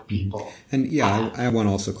lot of people. And I want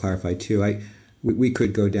to also clarify too. We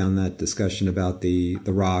could go down that discussion about the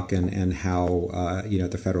ROC and how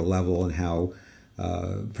at the federal level and how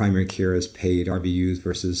primary care is paid RVUs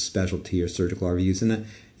versus specialty or surgical RVUs, and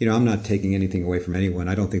I'm not taking anything away from anyone.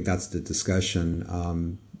 I don't think that's the discussion.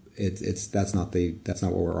 That's not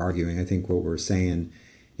what we're arguing. I think what we're saying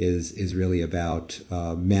is really about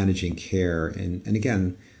managing care, and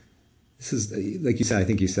again, this is like you said. I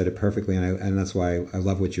think you said it perfectly, and that's why I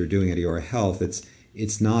love what you're doing at Iora Health. This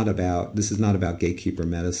is not about gatekeeper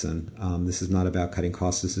medicine. This is not about cutting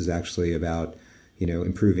costs. This is actually about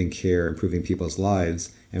improving care, improving people's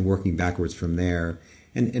lives, and working backwards from there.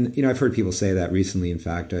 And I've heard people say that recently. In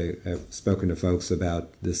fact, I've spoken to folks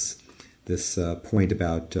about this point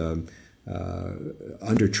about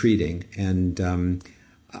undertreating, and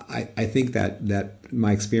I think that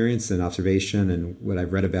my experience and observation and what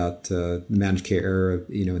I've read about managed care era,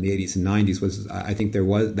 in the 80s and 90s was, I think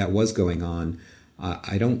that was going on.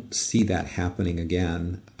 I don't see that happening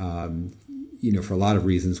again. For a lot of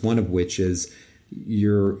reasons. One of which is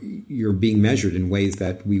you're being measured in ways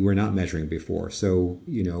that we were not measuring before. So,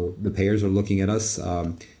 the payers are looking at us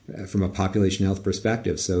from a population health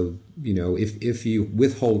perspective. So, if you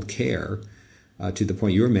withhold care to the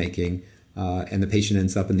point you're making, and the patient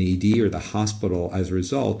ends up in the ED or the hospital as a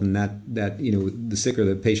result, and that the sicker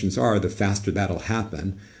the patients are, the faster that'll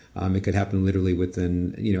happen. It could happen literally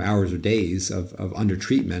within hours or days of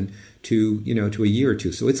undertreatment to a year or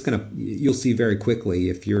two. So you'll see very quickly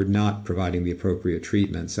if you're not providing the appropriate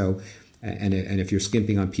treatment. So and if you're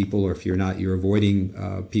skimping on people, or if you're avoiding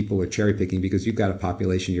people or cherry picking because you've got a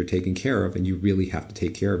population you're taking care of, and you really have to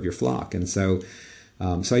take care of your flock. And so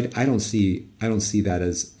I don't see that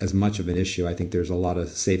as much of an issue. I think there's a lot of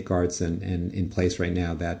safeguards and in place right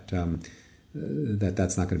now that.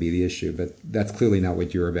 That's not going to be the issue, but that's clearly not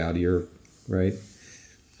what you're about. You're right.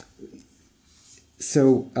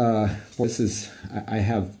 So I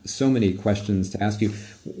have so many questions to ask you.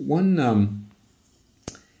 One,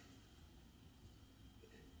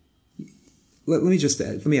 let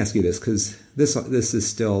me ask you this, because this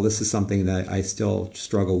is something that I still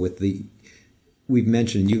struggle with. You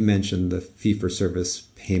mentioned the fee-for-service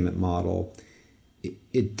payment model.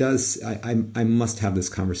 It does. I must have this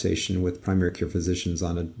conversation with primary care physicians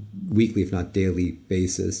on a weekly, if not daily,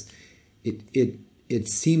 basis. It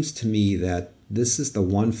seems to me that this is the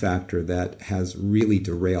one factor that has really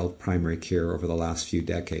derailed primary care over the last few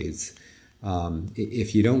decades.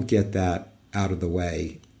 If you don't get that out of the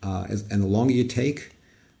way, and the longer you take,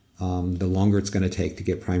 the longer it's going to take to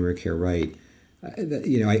get primary care right.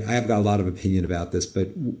 I have got a lot of opinion about this,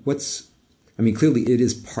 but clearly it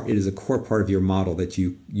is a core part of your model that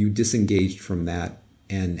you disengaged from that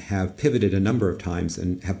and have pivoted a number of times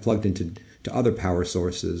and have plugged into other power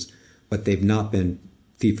sources, but they've not been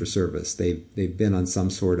fee for service. They've been on some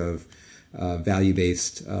sort of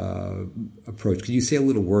value-based approach. Could you say a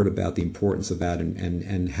little word about the importance of that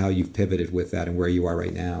and how you've pivoted with that and where you are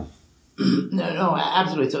right now? No,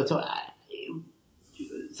 absolutely. So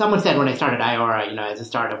someone said when I started Iora, as a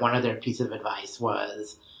startup, one of their pieces of advice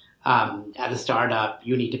was, as a startup,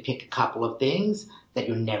 you need to pick a couple of things that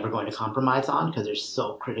you're never going to compromise on because they're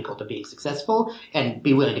so critical to being successful, and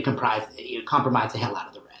be willing to compromise the hell out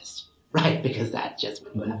of the rest, right? Because that's just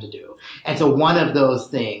what you have to do. And so one of those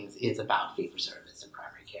things is about fee-for-service in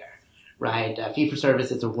primary care, right?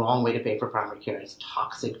 Fee-for-service is the wrong way to pay for primary care. It's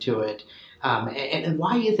toxic to it. And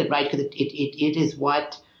why is it, right? Because it is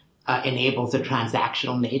what enables the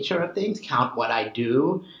transactional nature of things. Count what I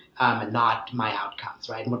do. and not my outcomes,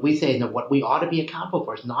 right? And what we say is that what we ought to be accountable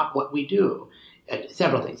for is not what we do,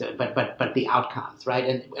 several things, but the outcomes, right?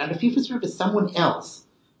 And under fee-for-service, someone else,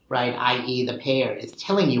 right, i.e. the payer, is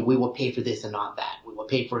telling you we will pay for this and not that. We will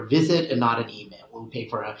pay for a visit and not an email. We will pay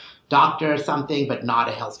for a doctor or something, but not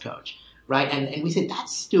a health coach, right? And we say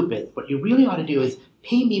that's stupid. What you really ought to do is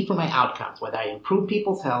pay me for my outcomes, whether I improve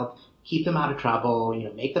people's health, keep them out of trouble,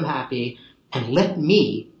 make them happy, and let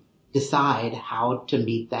me decide how to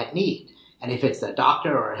meet that need. And if it's a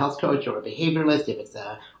doctor or a health coach or a behavioralist, if it's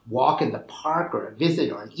a walk in the park or a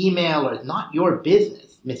visit or an email, or it's not your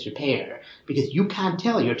business, Mr. Payer, because you can't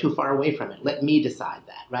tell, you're too far away from it. Let me decide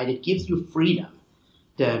that, right? It gives you freedom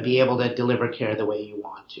to be able to deliver care the way you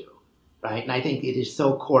want to, right? And I think it is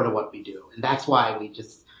so core to what we do. And that's why we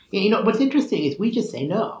just, what's interesting is we just say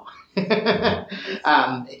no.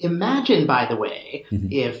 Imagine, by the way,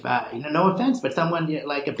 if, no offense, but someone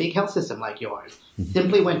like a big health system like yours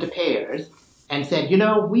simply went to payers and said,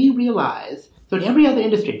 we realize, so in every other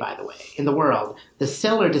industry, by the way, in the world, the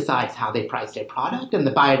seller decides how they price their product and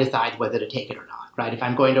the buyer decides whether to take it or not, right? If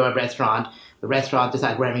I'm going to a restaurant, the restaurant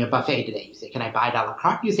decides we're having a buffet today. You say, can I buy it a la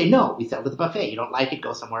carte? You say, no, we sell to the buffet. You don't like it,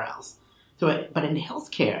 go somewhere else. But in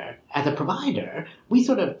healthcare, as a provider, we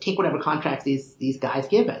sort of take whatever contracts these guys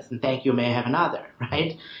give us and thank you, may I have another,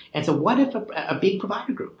 right? And so what if a big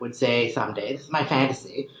provider group would say someday, this is my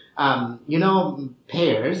fantasy,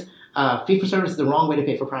 payers, fee-for-service is the wrong way to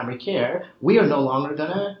pay for primary care. We are no longer going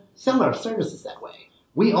to sell our services that way.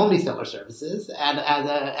 We only sell our services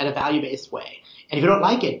at a value-based way. And if you don't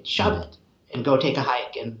like it, shove it and go take a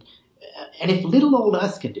hike. And if little old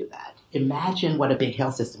us can do that, imagine what a big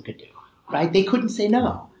health system could do. Right? They couldn't say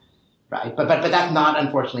no, right? But that's not,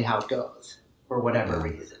 unfortunately, how it goes for whatever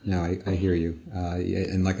reason. No, I hear you.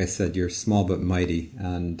 And like I said, you're small but mighty.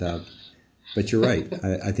 And but you're right.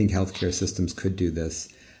 I think healthcare systems could do this.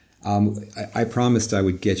 I promised I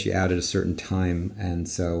would get you out at a certain time, and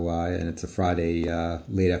so and it's a Friday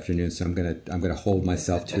late afternoon, so I'm gonna hold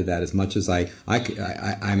myself to that as much as I have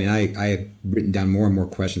written down more and more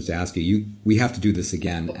questions to ask you. We have to do this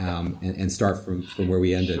again and start from where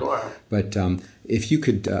we ended. Sure. But if you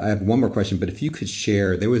could, I have one more question. But if you could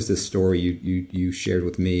share, there was this story you shared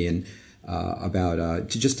with me and. About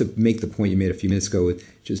just to make the point you made a few minutes ago, with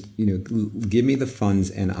just give me the funds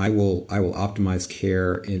and I will optimize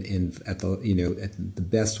care at the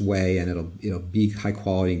best way, and it'll be high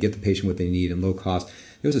quality and get the patient what they need and low cost.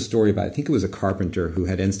 There was a story about, I think it was a carpenter who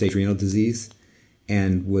had end stage renal disease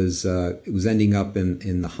and was ending up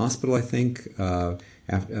in the hospital, I think,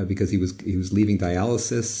 because he was leaving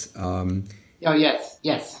dialysis. Oh yes.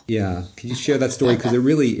 Yeah, can you share that story, because it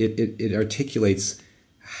really it articulates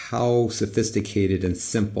how sophisticated and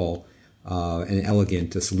simple and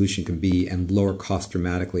elegant a solution can be and lower cost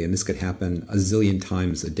dramatically. And this could happen a zillion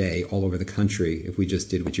times a day all over the country if we just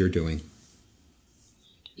did what you're doing.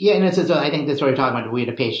 Yeah, and so I think the story you're talking about, we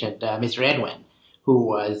had a patient, Mr. Edwin,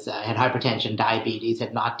 who had hypertension, diabetes,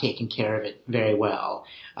 had not taken care of it very well,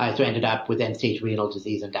 so ended up with end-stage renal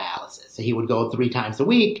disease and dialysis. So he would go 3 times a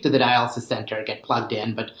week to the dialysis center, get plugged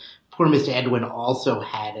in, but poor Mr. Edwin also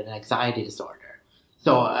had an anxiety disorder.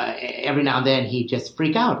 So every now and then he'd just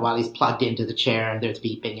freak out while he's plugged into the chair and there's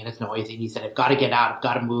beeping and it's noisy. And he said, I've got to get out, I've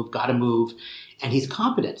got to move. And he's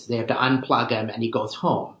competent. So they have to unplug him and he goes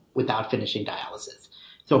home without finishing dialysis.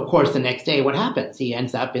 So, of course, the next day, what happens? He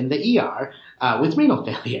ends up in the ER with renal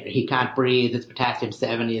failure. He can't breathe. It's potassium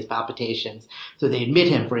 70, his palpitations. So they admit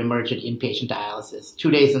him for emergent inpatient dialysis. 2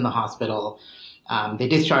 days in the hospital. They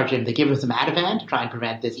discharge him. They give him some Ativan to try and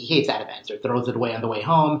prevent this. He hates Ativan, so throws it away on the way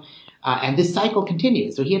home. And this cycle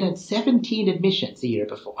continues. So he had 17 admissions a year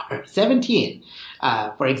before. 17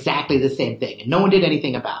 for exactly the same thing. And no one did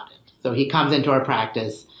anything about it. So he comes into our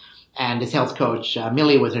practice, and his health coach,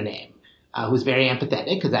 Millie was her name, who's very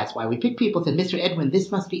empathetic, because that's why we pick people, said, Mr. Edwin,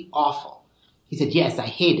 this must be awful. He said, yes, I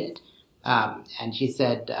hate it. And she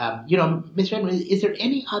said, Mr. Edwin, is there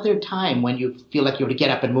any other time when you feel like you have to get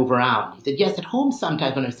up and move around? He said, yes, at home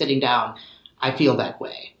sometimes when I'm sitting down, I feel that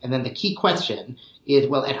way. And then the key question is,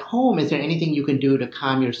 well, at home, is there anything you can do to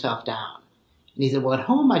calm yourself down? And he said, well, at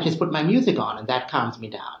home, I just put my music on and that calms me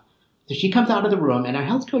down. So she comes out of the room and our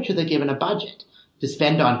health coaches are given a budget to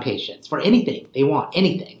spend on patients for anything they want,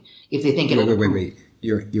 anything, if they think it'll Wait.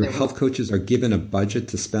 Your health coaches are given a budget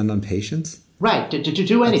to spend on patients? Right, to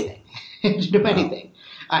do anything. To do anything.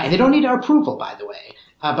 And they don't need our approval, by the way.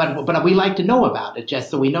 But we like to know about it,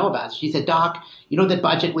 just so we know about it. She said, Doc, you know that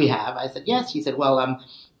budget we have? I said, yes. She said, well,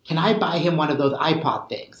 can I buy him one of those iPod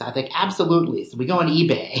things? I think, absolutely. So we go on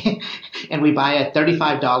eBay and we buy a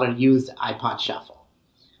 $35 used iPod Shuffle.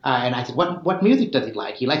 And I said, what music does he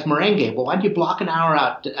like? He likes merengue. Well, why don't you block an hour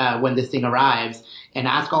out when this thing arrives and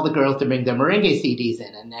ask all the girls to bring their merengue CDs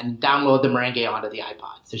in and download the merengue onto the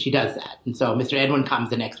iPod. So she does that. And so Mr. Edwin comes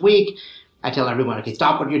the next week. I tell everyone, okay,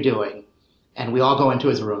 stop what you're doing. And we all go into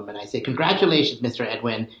his room and I say, congratulations, Mr.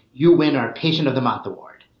 Edwin. You win our Patient of the Month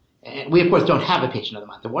award. And we, of course, don't have a Patient of the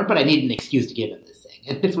Month award, but I need an excuse to give him this thing.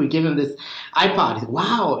 And if we give him this iPod, he said,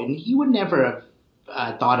 wow. And he would never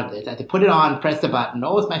have thought of this. I said, put it on, press the button.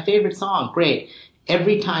 Oh, it's my favorite song. Great.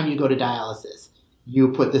 Every time you go to dialysis, you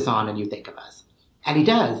put this on and you think of us. And he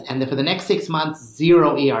does. And then for the next 6 months,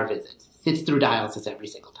 0 ER visits. Sits through dialysis every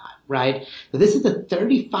single time, right? So this is a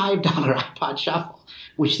 $35 iPod Shuffle,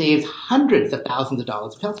 which saves hundreds of thousands of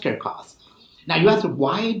dollars of healthcare costs. Now you ask,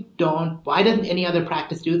 why doesn't any other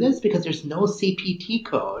practice do this? Because there's no CPT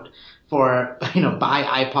code for, buy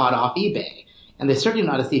iPod off eBay. And there's certainly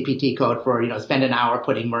not a CPT code for, spend an hour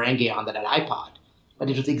putting merengue on that iPod. But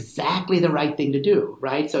it was exactly the right thing to do,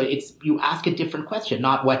 right? So you ask a different question,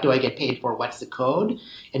 not what do I get paid for, what's the code?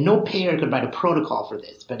 And no payer could write a protocol for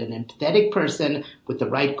this, but an empathetic person with the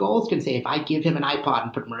right goals can say, if I give him an iPod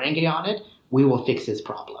and put merengue on it, we will fix his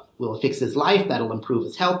problem. We will fix his life. That'll improve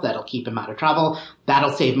his health. That'll keep him out of trouble.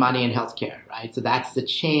 That'll save money in healthcare, right? So that's the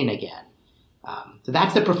chain again. So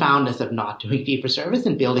that's the profoundness of not doing fee-for-service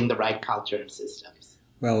and building the right culture and systems.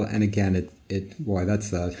 Well, and again,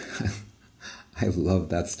 that's I love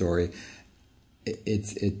that story.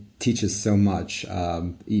 It teaches so much.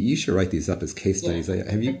 You should write these up as case studies. Yeah.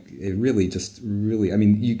 Have you? It really. I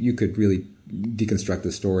mean, you could really deconstruct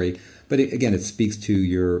the story. But again, it speaks to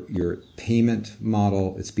your payment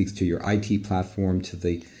model. It speaks to your IT platform, to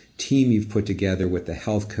the team you've put together with the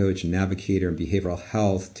health coach and navigator and behavioral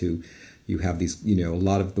health. You have these, a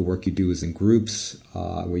lot of the work you do is in groups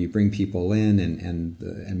where you bring people in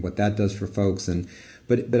and what that does for folks.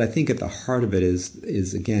 But I think at the heart of it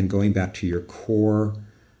is again going back to your core,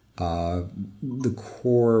 the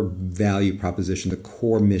core value proposition, the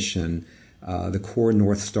core mission, the core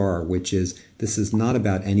North Star, which is this is not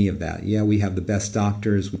about any of that. Yeah, we have the best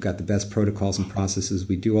doctors, we've got the best protocols and processes,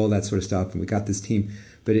 we do all that sort of stuff, and we got this team.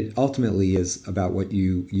 But it ultimately is about what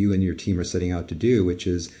you and your team are setting out to do, which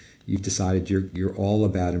is you've decided you're all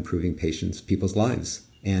about improving people's lives,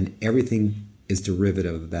 and everything is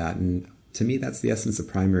derivative of that. And to me, that's the essence of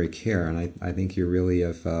primary care. And I think you're really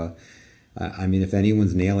if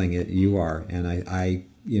anyone's nailing it, you are. And I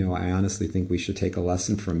honestly think we should take a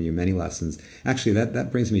lesson from you, many lessons. Actually,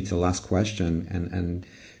 that brings me to the last question, and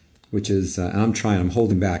which is, and I'm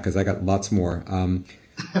holding back because I got lots more.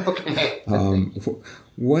 Okay.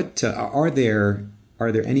 What are there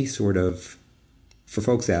any sort of, for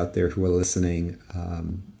folks out there who are listening,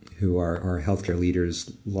 who are healthcare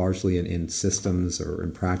leaders, largely in systems or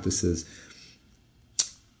in practices,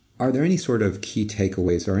 are there any sort of key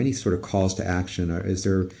takeaways or any sort of calls to action? Or is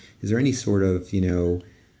there any sort of,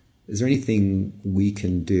 is there anything we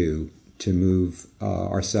can do to move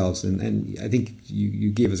ourselves? And I think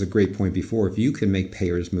you gave us a great point before. If you can make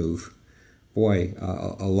payers move, boy,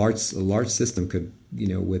 a large system could,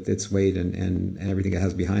 with its weight and everything it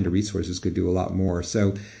has behind the resources, could do a lot more.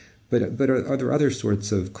 So, but are there other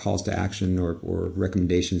sorts of calls to action or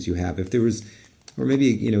recommendations you have? If there was, or maybe,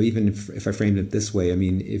 even if I framed it this way, I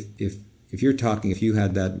mean, if you're talking, if you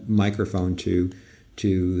had that microphone to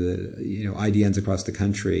the, IDNs across the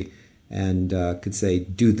country and could say,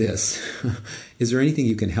 do this, is there anything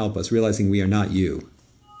you can help us, realizing we are not you?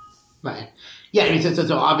 Right. Yeah, I mean,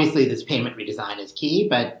 so obviously this payment redesign is key,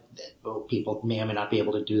 but people may or may not be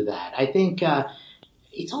able to do that. I think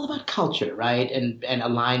it's all about culture, right? And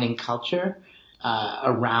aligning culture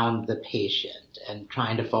around the patient and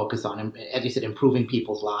trying to focus on, as you said, improving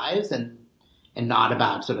people's lives and not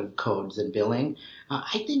about sort of codes and billing.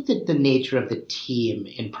 I think that the nature of the team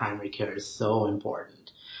in primary care is so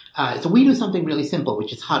important. So we do something really simple,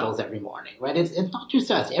 which is huddles every morning, right? It's not just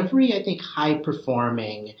us. Every, I think,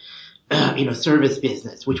 high-performing service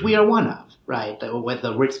business, which we are one of, right?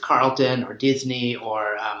 Whether Ritz-Carlton or Disney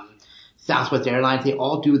or Southwest Airlines, they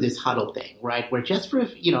all do this huddle thing, right? Where just for,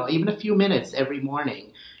 even a few minutes every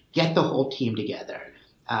morning, get the whole team together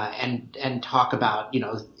and talk about,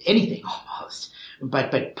 anything almost.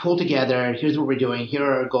 But pull together, here's what we're doing, here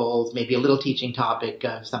are our goals, maybe a little teaching topic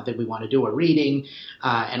of something we want to do or reading,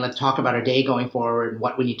 and let's talk about our day going forward and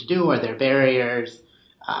what we need to do. Are there barriers?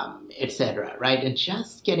 etc. Right? And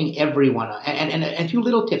just getting everyone and a few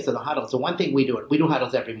little tips of the huddle. So one thing we do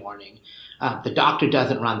huddles every morning. The doctor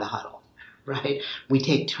doesn't run the huddle, right? We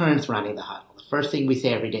take turns running the huddle. The first thing we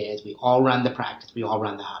say every day is we all run the practice, we all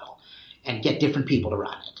run the huddle, and get different people to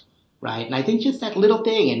run it. right? And I think just that little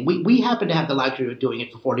thing, and we happen to have the luxury of doing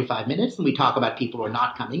it for 45 minutes, and we talk about people who are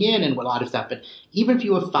not coming in and a lot of stuff, but even if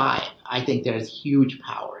you have 5, I think there's huge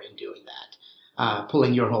power in doing that,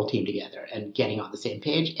 pulling your whole team together and getting on the same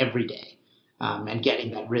page every day, and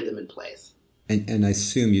getting that rhythm in place. And I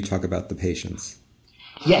assume you talk about the patients.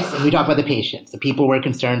 Yes, and we talk about the patients, the people we're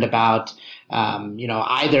concerned about,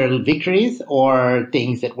 either victories or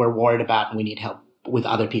things that we're worried about and we need help with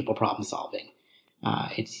other people problem solving.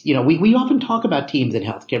 We often talk about teams in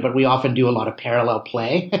healthcare, but we often do a lot of parallel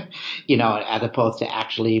play, as opposed to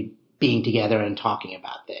actually being together and talking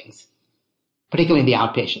about things, particularly in the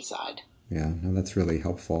outpatient side. Yeah, no, that's really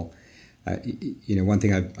helpful. One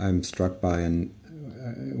thing I'm struck by, and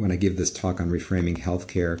when I give this talk on reframing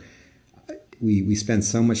healthcare, we spend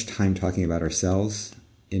so much time talking about ourselves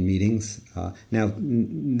in meetings. Now,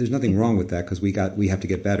 there's nothing wrong with that because we have to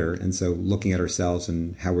get better, and so looking at ourselves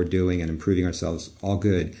and how we're doing and improving ourselves, all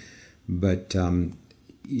good. But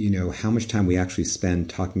how much time we actually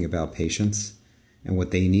spend talking about patients and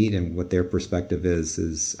what they need and what their perspective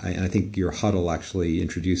is. I think your huddle actually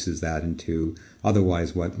introduces that into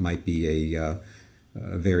otherwise what might be a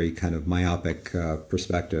very kind of myopic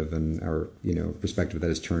perspective, or perspective that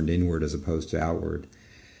is turned inward as opposed to outward.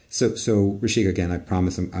 So Rishika, again, I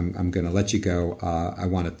promise I'm going to let you go. I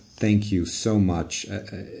want to thank you so much.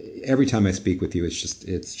 Every time I speak with you,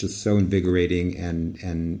 it's just so invigorating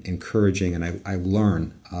and encouraging, and I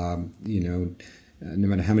learn. No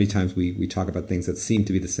matter how many times we talk about things that seem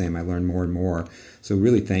to be the same, I learn more and more. So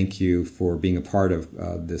really, thank you for being a part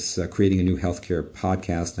of this Creating a New Healthcare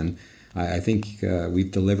podcast, and I think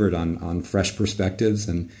we've delivered on fresh perspectives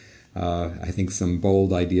and I think some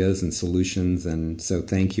bold ideas and solutions. And so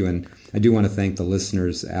thank you. And I do want to thank the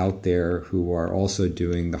listeners out there who are also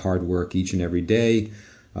doing the hard work each and every day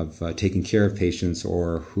of taking care of patients,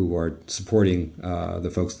 or who are supporting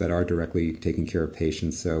the folks that are directly taking care of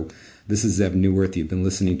patients. So this is Zev Neuwirth. You've been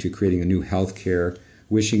listening to Creating a New Healthcare.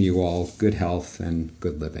 Wishing you all good health and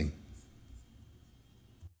good living.